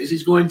loyalties,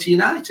 he's going to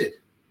United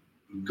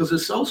because of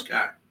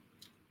Solskjaer.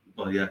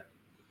 Well, yeah,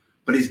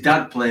 but his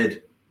dad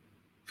played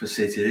for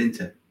City, didn't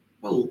he?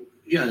 Well,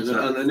 yeah,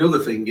 and another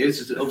thing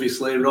is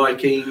obviously Roy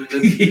Keane.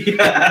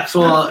 Yeah.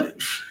 So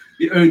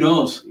who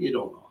knows? You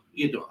don't know.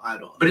 I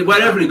don't. But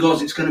wherever he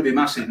goes, it's going to be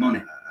massive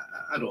money.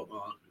 I don't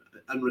know.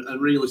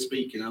 And really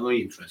speaking, am I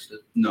interested?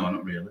 No,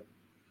 not really.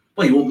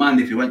 Well, you wouldn't mind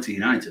if he went to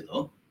United,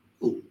 though.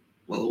 Well,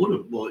 I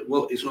wouldn't.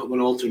 Well, it's not going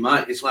to alter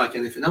my. It's like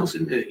anything else,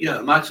 isn't it? Yeah,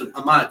 I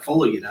might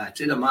follow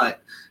United. I might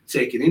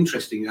take an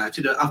interest in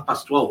United. At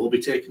 12:30, we'll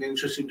be taking an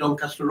interest in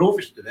Doncaster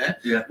Rovers today.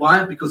 Yeah.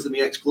 Why? Because of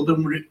the ex-club,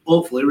 and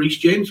hopefully Reece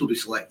James will be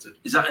selected.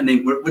 Is that a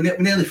name? We're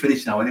nearly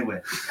finished now,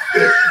 anyway.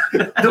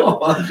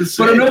 No, I'm just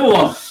saying. But another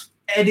one,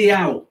 Eddie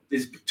Howe.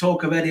 There's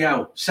talk of Eddie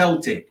Howe,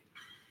 Celtic.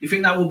 You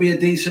think that will be a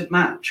decent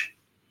match?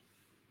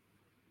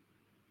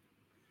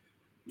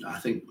 I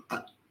think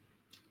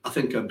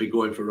I'd be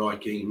going for Roy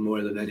Keane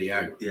more than Eddie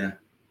Howe. Yeah.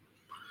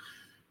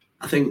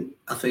 I think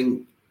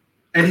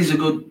Eddie's a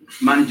good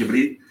manager, but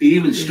he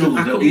even struggled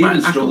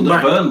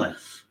at Burnley.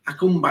 I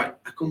come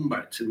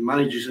back to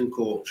managers and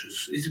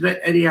coaches. It's a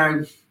bit Eddie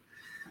Howe.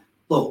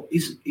 Look,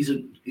 he's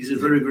a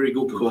very, very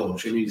good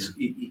coach, and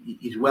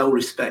he's well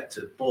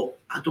respected. But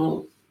I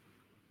don't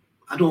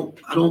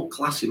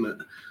class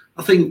him.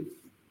 I think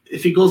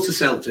if he goes to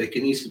Celtic,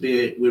 he needs to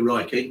be with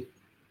Roy Keane.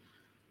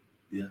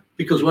 Yeah.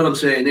 Because what I'm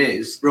saying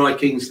is Roy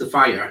Keane's the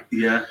fire.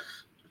 Yeah.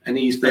 And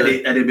he's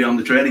the Eddie be on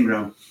the training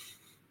ground.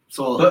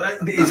 So,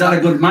 but is that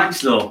a good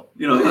match though?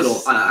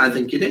 I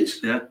think it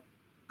is. Yeah.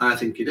 I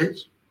think it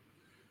is.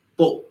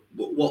 But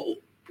what?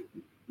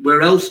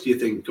 Where else do you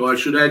think? Or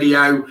should Eddie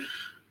Howe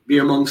be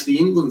amongst the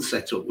England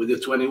setup with the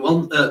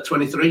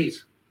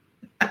 23s?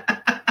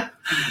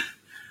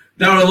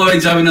 Darryl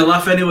Lloyd's having a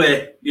laugh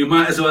anyway. You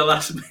might as well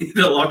ask me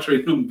the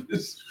lottery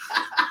numbers.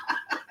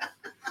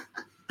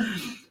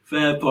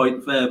 Fair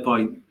point.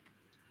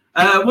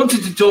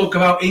 Wanted to talk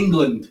about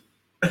England.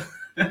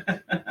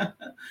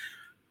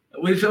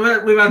 We've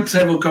had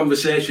several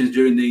conversations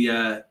during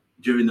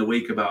the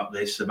week about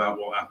this, about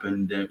what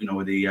happened.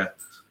 With the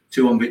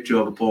 2-1 victory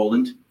over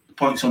Poland.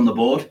 Points on the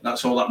board.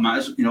 That's all that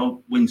matters.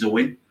 Win's a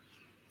win.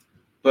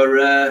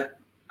 But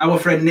our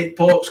friend Nick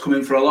Pope's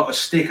coming for a lot of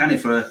stick, hasn't he?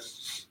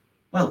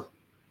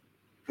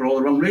 For all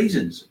the wrong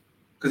reasons.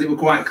 Because it was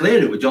quite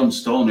clear it was John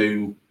Stone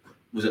who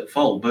was at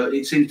fault, but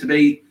it seems to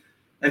be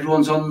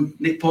everyone's on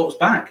Nick Pope's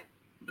back.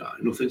 No,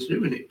 nothing to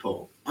do with Nick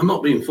Pope. I'm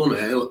not being funny.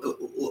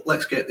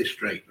 Let's get this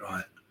straight,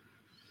 right?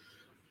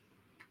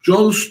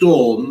 John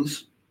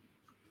Stones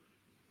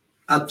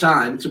had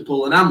time to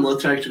pull an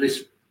amulet out of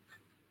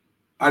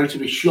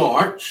his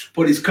shorts,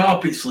 Put his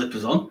carpet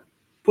slippers on.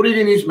 put it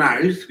in his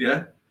mouth,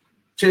 Yeah.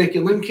 take a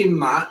linking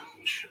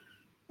match,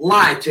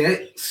 light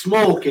it,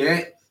 smoke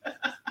it,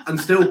 and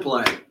still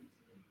play.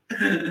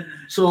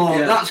 So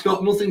Yeah. that's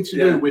got nothing to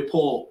do with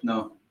Pope.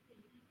 No.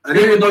 And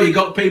Even though you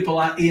got people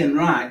like Ian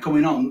Wright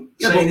coming on.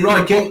 yeah, saying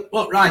but he-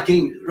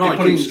 Roy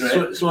King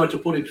straight. sort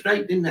of put him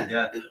straight, didn't he?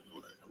 Yeah.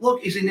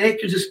 Look, he's in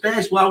acres of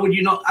space. Why would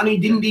you not? And he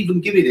didn't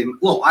even give it him.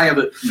 Look, I have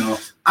No.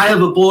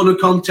 a bone of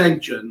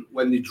contention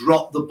when they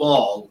drop the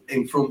ball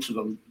in front of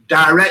them,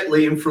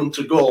 directly in front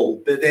of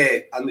goal, and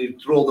they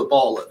throw the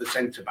ball at the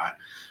centre back,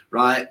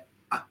 right?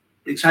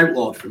 It's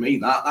outlawed for me.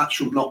 That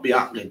should not be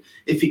happening.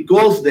 If it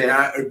goes there,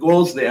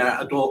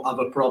 I don't have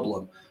a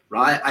problem,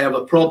 right? I have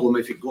a problem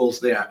if it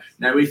goes there.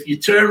 Now, if you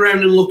turn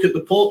around and look at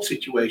the Pope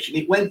situation,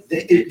 it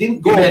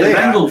didn't go made a there.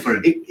 angle for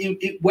him.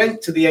 It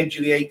went to the edge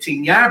of the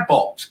 18-yard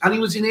box, and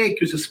he was in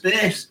acres of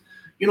space.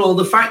 You know,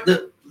 the fact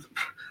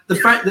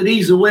that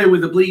he's away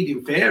with the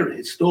bleeding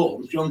fairies,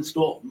 John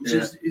Stones,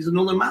 is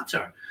another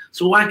matter.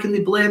 So why can they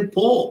blame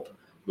Pope?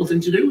 Nothing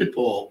to do with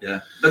Pope.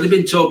 Yeah. But they've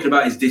been talking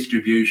about his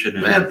distribution.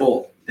 And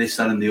this,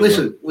 that, and the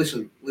other.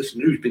 Listen.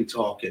 Who's been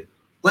talking?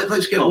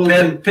 Let's get one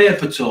thing.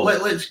 Paper talk.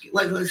 Let's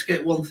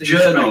get one thing.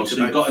 Journals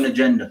straight who've got an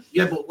agenda.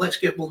 Yeah, but let's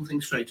get one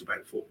thing straight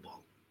about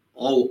football.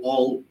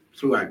 All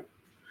throughout.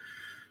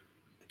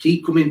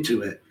 Keep coming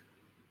to it.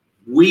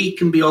 We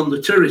can be on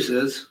the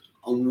terraces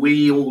and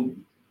we'll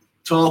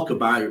talk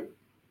about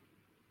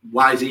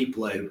why is he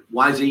playing?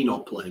 Why is he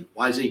not playing?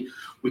 Why is he?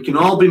 We can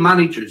all be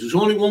managers. There's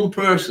only one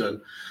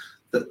person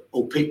that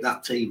will pick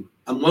that team.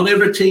 And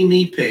whatever team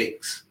he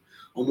picks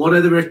and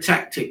whatever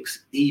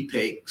tactics he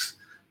picks,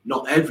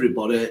 not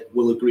everybody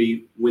will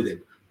agree with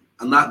him.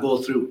 And that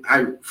goes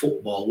throughout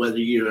football, whether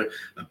you're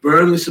a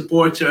Burnley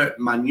supporter,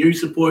 Man U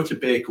supporter,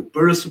 Baker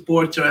Borough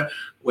supporter,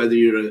 whether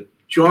you're a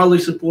Charlie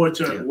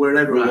supporter,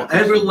 wherever,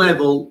 whatever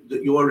level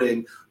that you're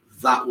in,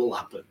 that will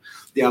happen.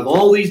 They have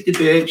all these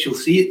debates. You'll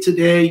see it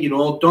today. You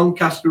know,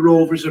 Doncaster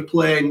Rovers are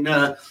playing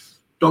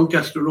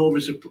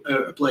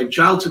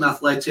Charlton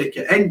Athletic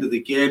at end of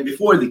the game.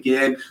 Before the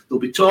game, there'll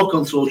be talk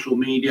on social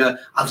media,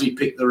 has he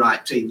picked the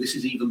right team? This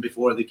is even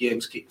before the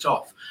game's kicked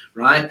off,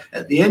 right?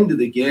 At the end of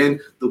the game,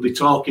 they'll be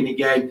talking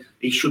again,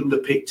 he shouldn't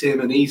have picked him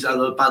and he's had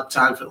a bad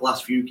time for the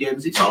last few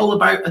games. It's all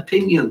about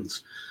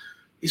opinions.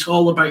 It's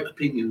all about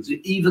opinions.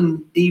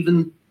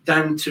 Even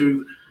down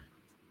to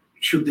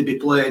should they be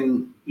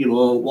playing, you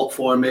know, what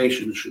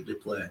formations should they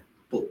play?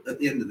 But at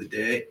the end of the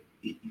day,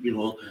 you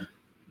know,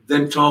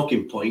 them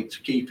talking points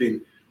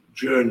keeping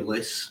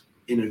journalists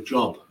in a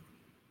job.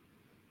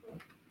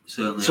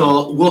 Certainly.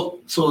 So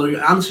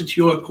the answer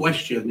to your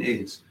question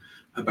is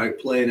about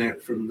playing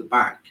out from the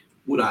back.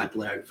 Would I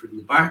play out from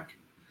the back?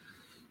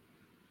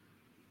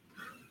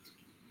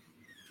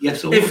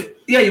 Yes or no?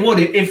 Yeah, you would.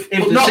 If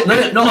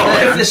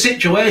the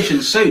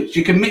situation suits,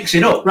 you can mix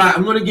it up. Right,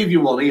 I'm going to give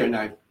you one here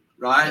now.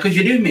 Right, Because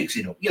you do mix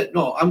it up. yeah,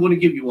 no, I'm going to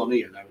give you one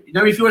here now.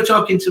 Now, if you were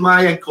talking to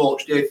my head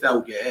coach, Dave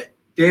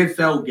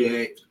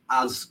Felgate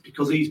has,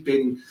 because he's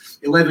been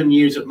 11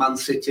 years at Man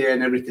City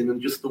and everything,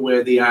 and just the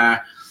way they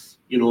are,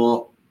 you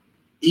know,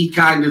 he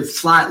kind of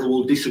slightly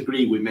will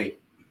disagree with me,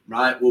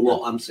 right, with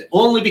what I'm saying.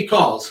 Only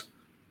because,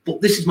 but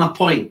this is my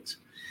point.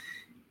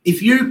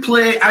 If you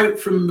play out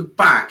from the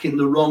back in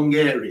the wrong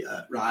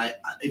area, right,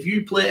 if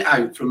you play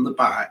out from the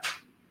back,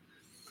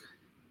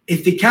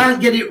 if they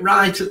can't get it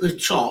right at the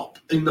top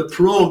in the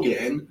pro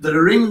game, that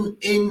are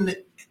in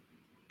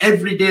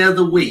every day of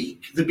the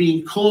week, they're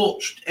being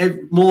coached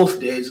most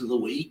days of the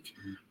week,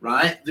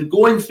 right? They're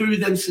going through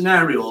them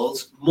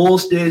scenarios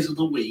most days of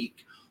the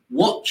week.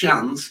 What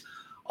chance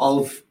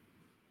of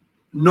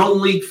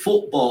non-league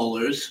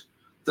footballers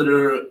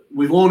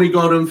we've only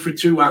got them for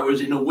 2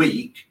 hours in a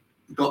week,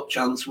 got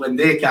chance when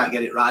they can't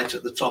get it right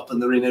at the top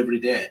and they're in every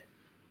day?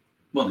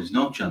 Well, there's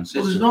no chance.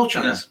 Well, there's no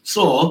chance. Yeah.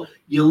 So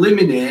you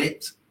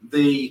eliminate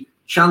the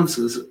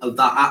chances of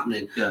that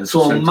happening. Yeah,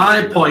 so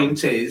my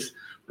point is,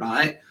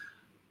 right,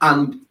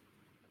 and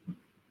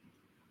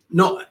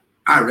not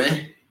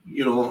Harry,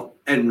 you know,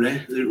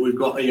 Henry that we've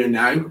got here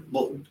now,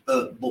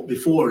 but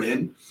before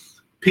him,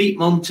 Pete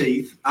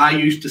Monteith. I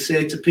used to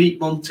say to Pete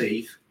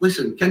Monteith,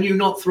 listen, can you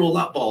not throw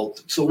that ball?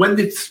 So when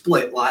they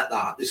split like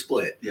that,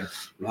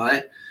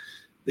 right?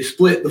 They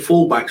split, the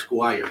fullbacks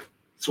go higher.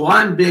 So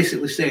I'm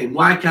basically saying,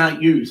 why can't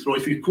you throw,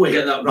 if you quit,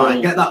 get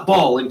that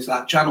ball into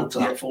that channel to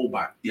that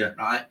fullback,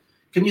 right?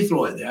 Can you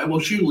throw it there? Well,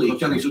 surely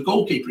can. He's a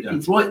goalkeeper. He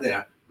can throw it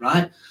there,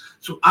 right?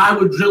 So I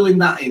would drilling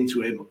that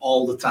into him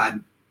all the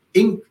time.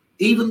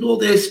 Even though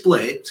they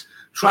split,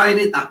 try and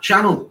hit that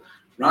channel,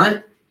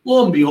 right?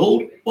 Lo and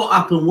behold, what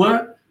happened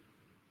were,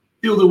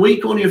 the other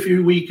week, only a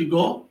few weeks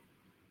ago,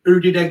 who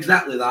did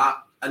exactly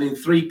that, and in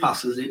 3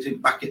 passes, it's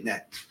back at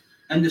net.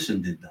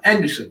 Henderson did that.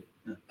 Henderson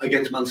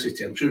against Man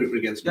City. I'm sure it was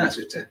against Man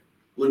City.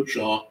 Luke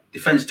Shaw.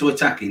 Defence to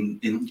attack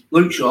in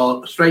Luke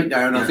Shaw, straight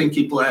down. Yeah. I think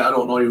he played, I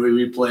don't know who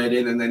he played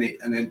in, and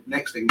then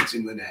next thing it's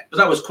in the net. But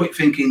that was quick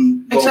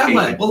thinking. Exactly.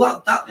 Goalkeeping.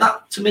 Well,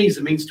 that to me is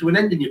a means to an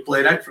end, and you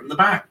play it out from the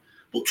back.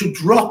 But to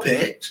drop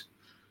it,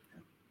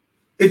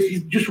 if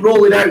you just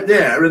roll it out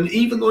there, and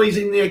even though he's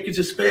in the edge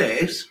of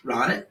space,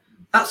 right,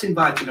 that's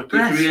inviting a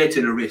press. You're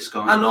creating a risk,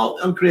 aren't you?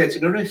 I'm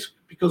creating a risk,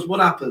 because what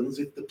happens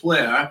if the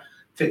player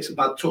takes a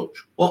bad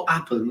touch? What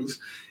happens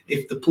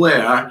if the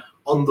player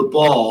on the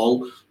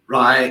ball,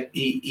 right,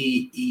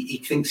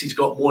 he thinks he's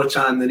got more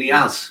time than he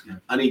has,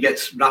 and he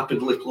gets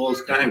rapidly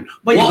closed down?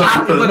 But what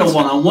happens? You've got a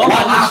one-on-one.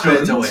 What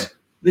straight away. happens?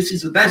 This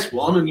is the best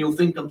one, and you'll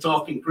think I'm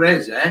talking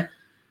crazy.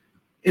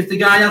 If the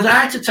guy has a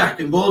heart attack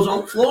and goes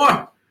on the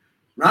floor,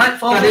 right?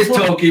 That is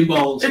talking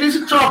balls. It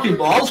isn't talking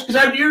balls, because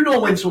how do you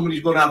know when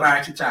somebody's going to have a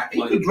heart attack?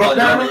 He could drop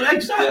down.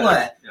 Exactly.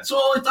 Yeah. So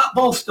if that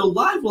ball's still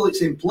live, well,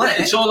 it's in play.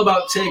 It's all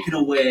about taking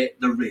away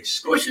the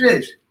risk. Of course it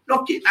is.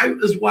 Knock it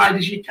out as wide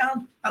as you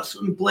can. That's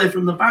in play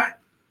from the back.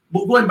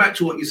 But going back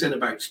to what you said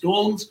about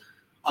Stones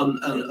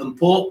and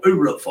Pope, who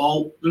were at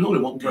fault, there's only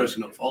one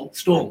person at fault,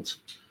 Stones.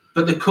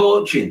 But the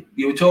coaching,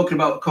 you were talking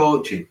about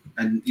coaching,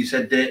 and you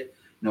said that,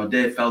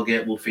 Dave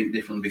Felgate will think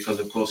differently because,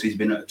 of course, he's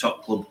been at a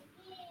top club,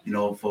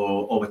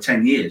 for over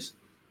 10 years.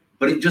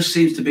 But it just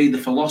seems to be the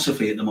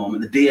philosophy at the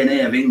moment, the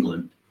DNA of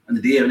England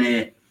and the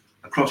DNA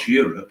across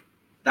Europe,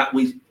 that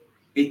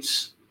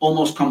it's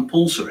almost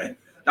compulsory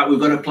that we've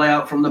got to play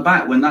out from the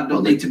back when that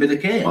don't need to be the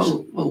case.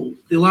 Well,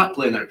 they like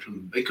playing out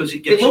from because it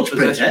gets It looks your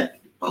possession.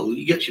 pretty. Well,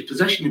 you get your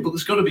possession, but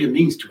there's got to be a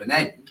means to an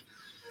end.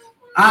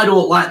 I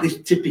don't like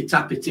this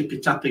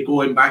tippy-tappy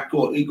going back.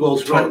 He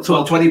goes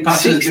 20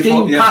 passes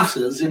 16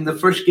 passes in the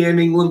first game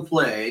England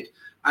played,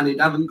 and it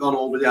hadn't gone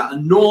over that.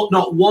 And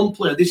not one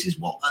player, this is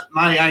what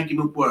my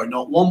argument were,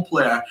 not one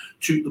player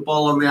took the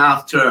ball on the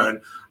half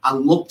turn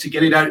and looked to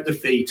get it out the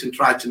feet and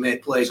tried to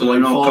make plays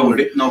going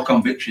forward. No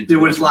conviction. There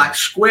was like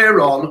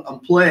square on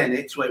and playing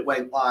it, so it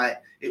went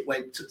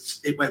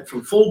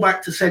from full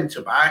back to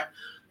centre back,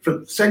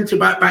 from centre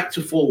back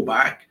to full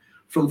back,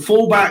 from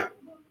full back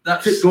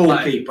to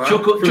goalkeeper.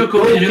 Chuck up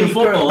football,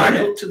 back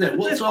isn't it? up to them.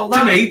 What's all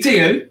that?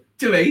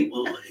 To me.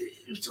 Well,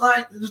 it's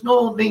like there's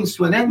no means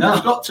to an end. No.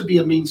 There's got to be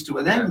a means to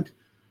an end.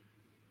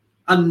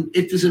 And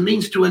if there's a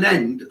means to an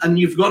end, and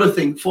you've got to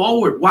think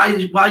forward. Why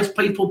is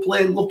people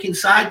playing looking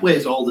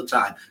sideways all the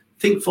time?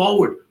 Think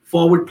forward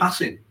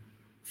passing,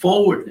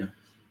 forward. Yeah.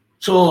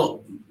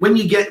 So when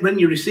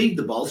you receive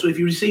the ball, so if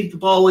you receive the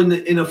ball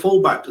in a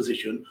fullback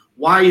position,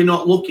 why are you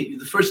not looking?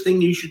 The first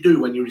thing you should do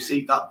when you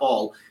receive that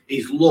ball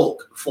is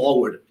look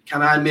forward.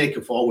 Can I make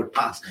a forward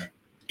pass? Yeah.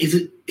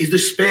 Is there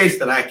space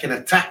that I can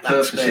attack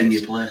that space? In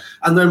your play.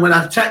 And then when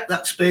I attack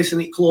that space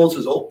and it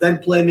closes up, then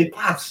play me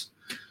pass.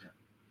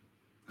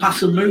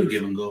 Pass and move.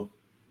 Give and go.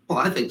 Well,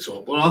 I think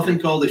so. But I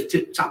think all this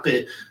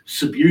tip-tappy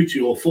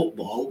Subbuteo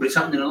football, but it's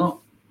happening a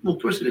lot. Well,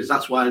 of course it is.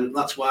 That's why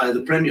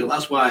the Premier.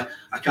 That's why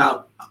I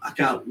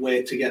can't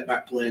wait to get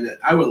back playing at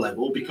our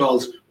level,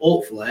 because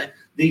hopefully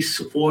these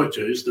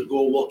supporters that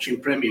go watching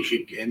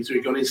Premiership games are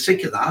getting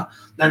sick of that.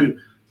 Now,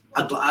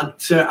 I'd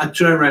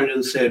turn around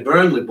and say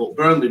Burnley, but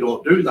Burnley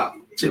don't do that.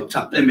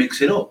 Tip-tap. They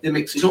mix it up.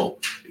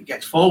 It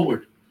gets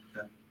forward.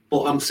 Yeah.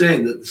 But I'm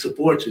saying that the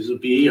supporters will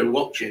be here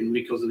watching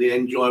because they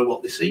enjoy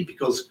what they see,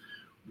 because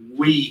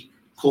we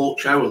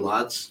coach our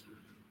lads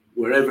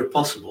wherever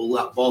possible.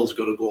 That ball's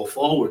got to go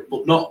forward,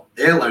 but not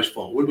alehouse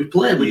forward. We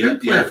play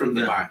from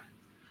the back.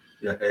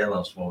 Yeah,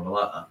 alehouse forward. I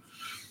like that,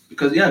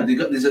 because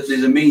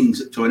there's a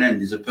means to an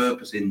end. There's a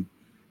purpose in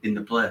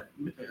the play.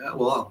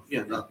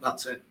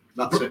 That's it.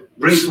 That's it.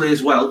 Briefly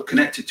as well,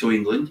 connected to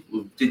England,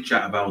 we did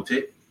chat about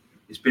it.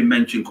 It's been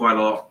mentioned quite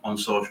a lot on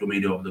social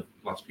media over the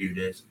last few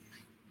days.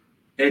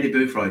 Eddie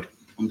Boothroyd,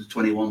 under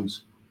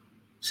 21s,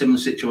 similar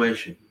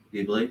situation. Do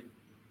you believe?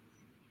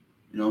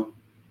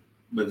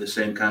 With the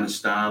same kind of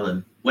style,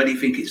 and where do you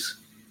think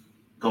it's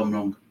gone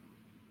wrong?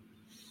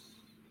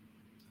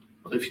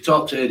 Well, if you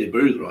talk to Eddie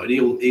Boothroyd,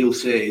 he'll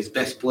say his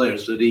best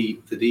players that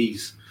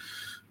he's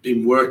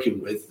been working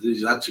with,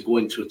 he's had to go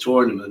into a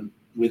tournament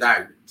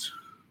without.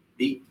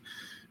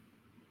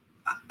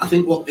 I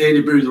think what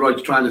Eddie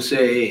Boothroyd's trying to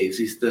say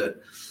is that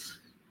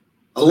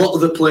a lot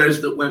of the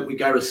players that went with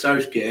Gareth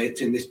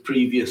Southgate in this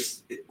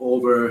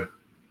over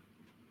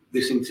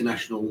this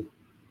international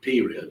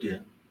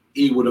period,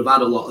 he would have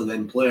had a lot of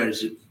them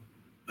players,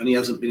 and he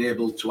hasn't been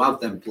able to have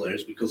them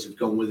players because he's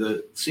gone with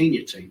a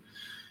senior team.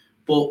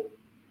 But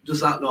does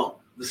that not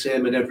the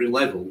same at every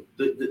level?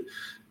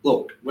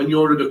 Look, when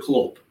you're at a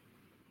club,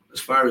 as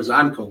far as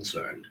I'm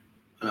concerned,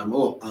 and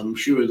I'm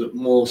sure that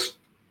most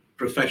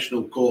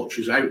professional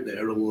coaches out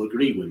there will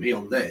agree with me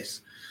on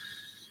this,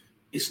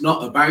 it's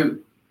not about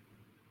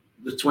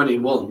the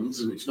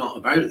 21s, and it's not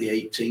about the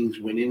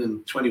 18s winning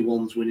and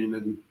 21s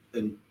winning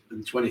and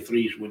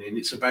 23s winning.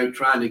 It's about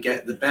trying to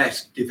get the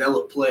best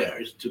developed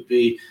players to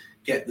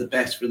get the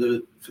best for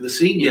the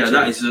senior team.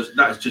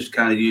 That is just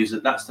kind of used.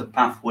 That's the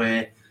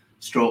pathway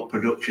stroke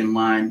production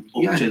line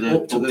up to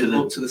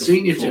the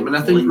senior team. And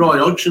I think Roy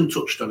Hodgson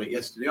touched on it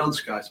yesterday on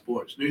Sky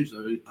Sports News.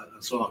 I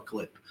saw a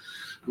clip,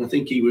 and I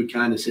think he was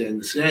kind of saying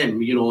the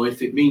same. You know,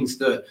 if it means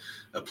that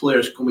a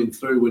player's coming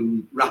through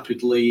and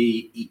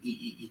rapidly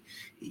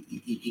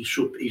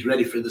he's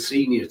ready for the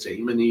senior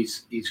team, and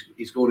he's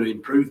going to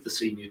improve the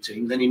senior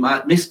team, then he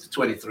might miss the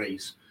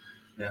 23s.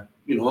 Yeah.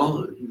 You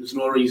know, there's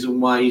no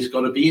reason why he's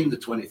got to be in the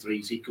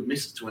 23s. He could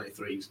miss the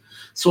 23s.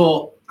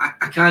 So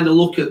I kind of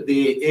look at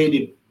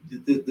the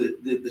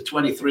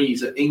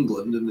 23s at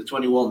England and the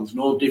 21s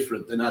no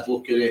different than I'd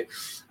look at it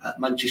at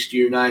Manchester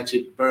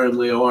United,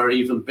 Burnley, or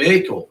even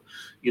Baco.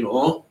 You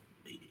know,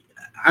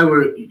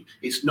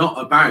 it's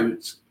not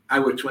about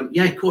our 20.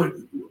 Yeah, of course,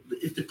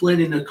 if they're playing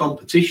in a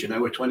competition,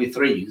 our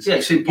 23s. Yeah,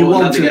 it's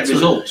important to get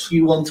results.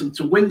 You want them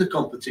to win the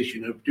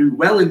competition or do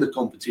well in the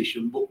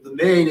competition, but the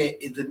main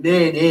aim, the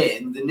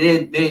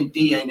main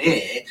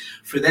DNA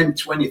for them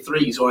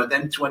 23s or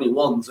them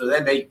 21s or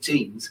them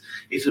 18s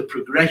is a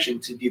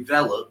progression to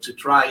develop to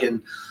try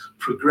and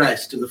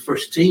progress to the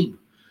first team.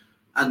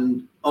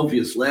 And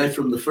obviously,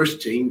 from the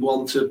first team, go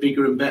on to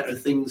bigger and better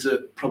things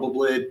at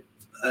probably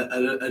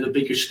at a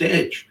bigger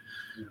stage.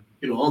 Yeah.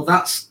 You know,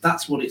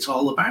 that's what it's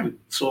all about.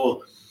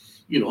 So,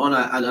 you know, and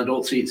I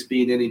don't see it's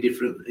being any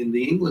different in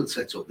the England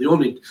setup.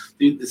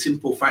 The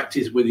simple fact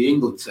is with the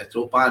England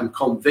setup, I'm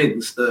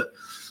convinced that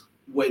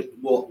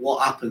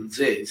what happens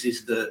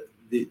is that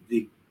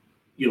the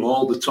you know,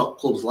 all the top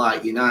clubs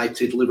like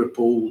United,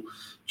 Liverpool,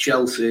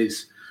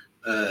 Chelsea's,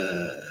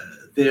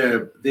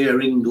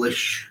 their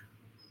English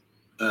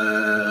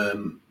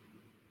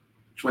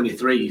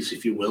 23s,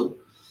 if you will,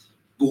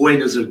 go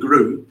in as a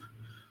group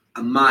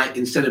and might,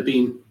 instead of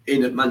being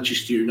in at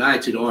Manchester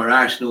United or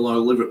Arsenal or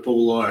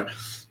Liverpool or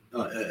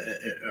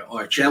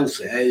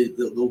Chelsea,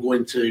 they'll go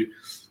into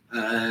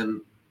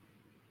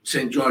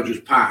St George's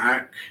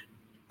Park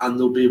and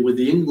they'll be with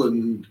the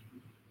England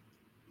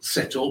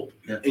setup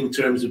in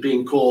terms of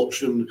being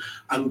coached and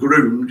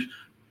groomed,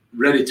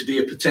 ready to be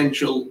a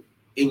potential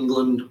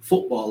England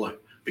footballer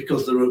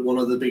because they're at one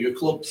of the bigger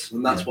clubs,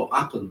 and that's what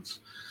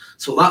happens.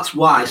 So that's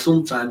why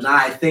sometimes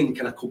I think,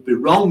 and I could be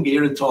wrong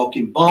here and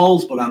talking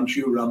balls, but I'm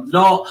sure I'm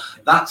not.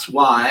 That's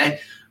why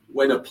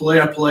when a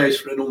player plays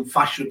for an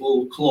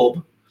unfashionable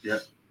club,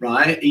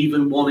 right,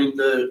 even one in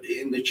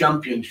the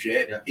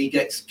Championship, he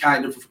gets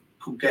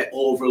could get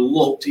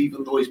overlooked,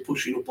 even though he's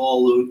pushing up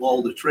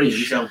all the trees.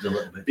 He shelved a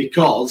little bit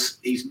because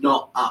he's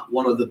not at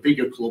one of the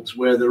bigger clubs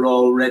where they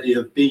already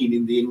have been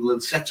in the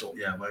England setup.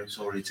 Yeah, where it's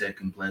already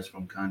taken place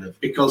from kind of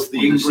because the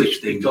English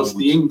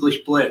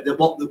player,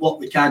 what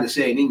they kind of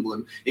say in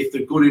England, if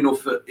they're good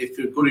enough at the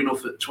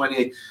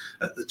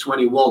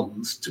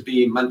 21s to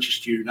be in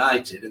Manchester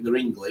United and they're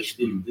English,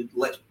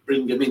 let's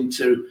bring them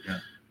into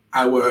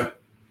our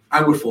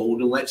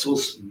fold and let's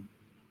us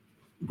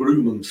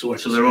groom them. So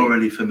they're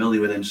already familiar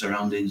with them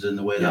surroundings and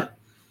the way that,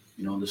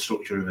 you know, the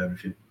structure of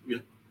everything. Yeah.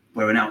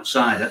 Where an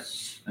outsider,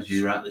 as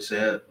you rightly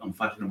say,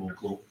 unfashionable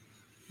club,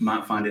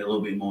 might find it a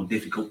little bit more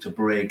difficult to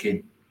break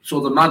in.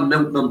 So the man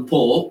Milkman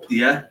Pope,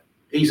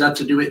 he's had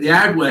to do it the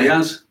hard way. He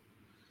has.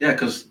 Yeah,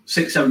 because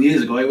 6-7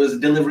 years ago he was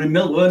delivering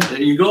milk, weren't he?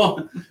 There you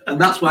go.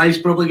 And that's why he's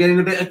probably getting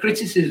a bit of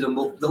criticism,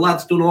 but the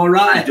lad's done all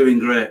right. He's doing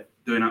great.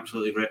 Doing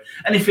absolutely great.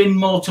 Anything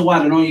more to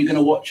add? I know you're going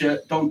to watch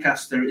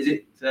Doncaster. Is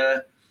it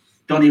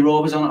Donny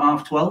Rovers on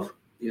at 12:30?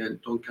 Yeah,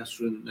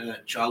 Doncaster and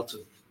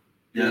Charlton.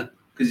 Yeah,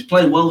 because he's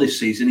playing well this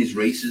season. He's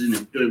Reece, isn't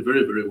he? Doing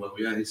very, very well.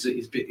 Yeah,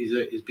 he's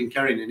been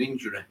carrying an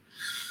injury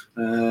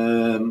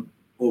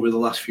over the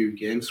last few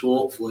games, so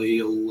hopefully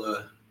he'll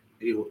have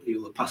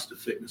passed the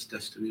fitness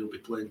test and he'll be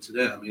playing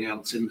today. I mean, he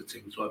hasn't seen the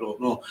team, so I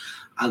don't know.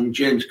 And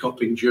James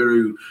Coppinger,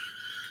 who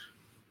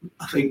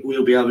I think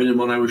we'll be having him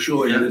on our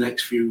show in the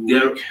next few weeks.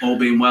 Yeah, all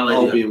being well.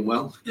 All being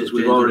well, because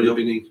we've already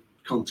been in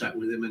contact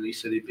with him and he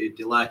said he'd be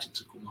delighted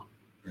to come on.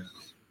 Yeah.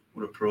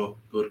 What a pro.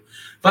 Good.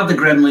 I've had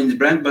the gremlins,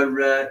 Brent, but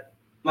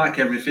like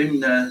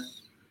everything,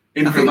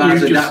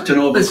 improvise, adapt and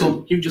overcome.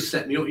 Listen, you just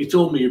set me up. You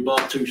told me you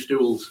bought 2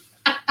 stools.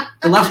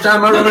 The last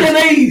time I on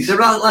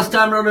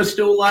a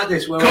stool like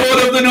this. Code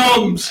of the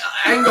Norms.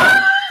 Hang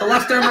on. The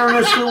last time I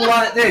on a stool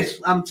like this,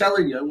 I'm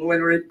telling you, when we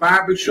were in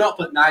barber shop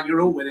at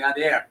 9-year-old when he had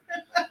hair.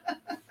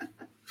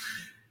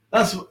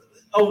 It's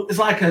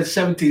like a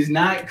 70s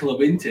nightclub,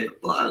 isn't it?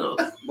 I don't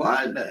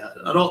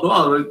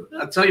know.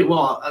 I tell you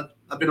what,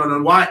 I've been on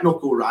a white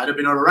knuckle ride. I've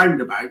been on a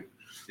roundabout.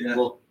 Yeah.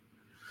 But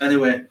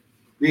anyway,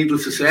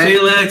 needless to say. See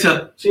you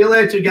later. See you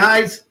later,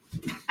 guys.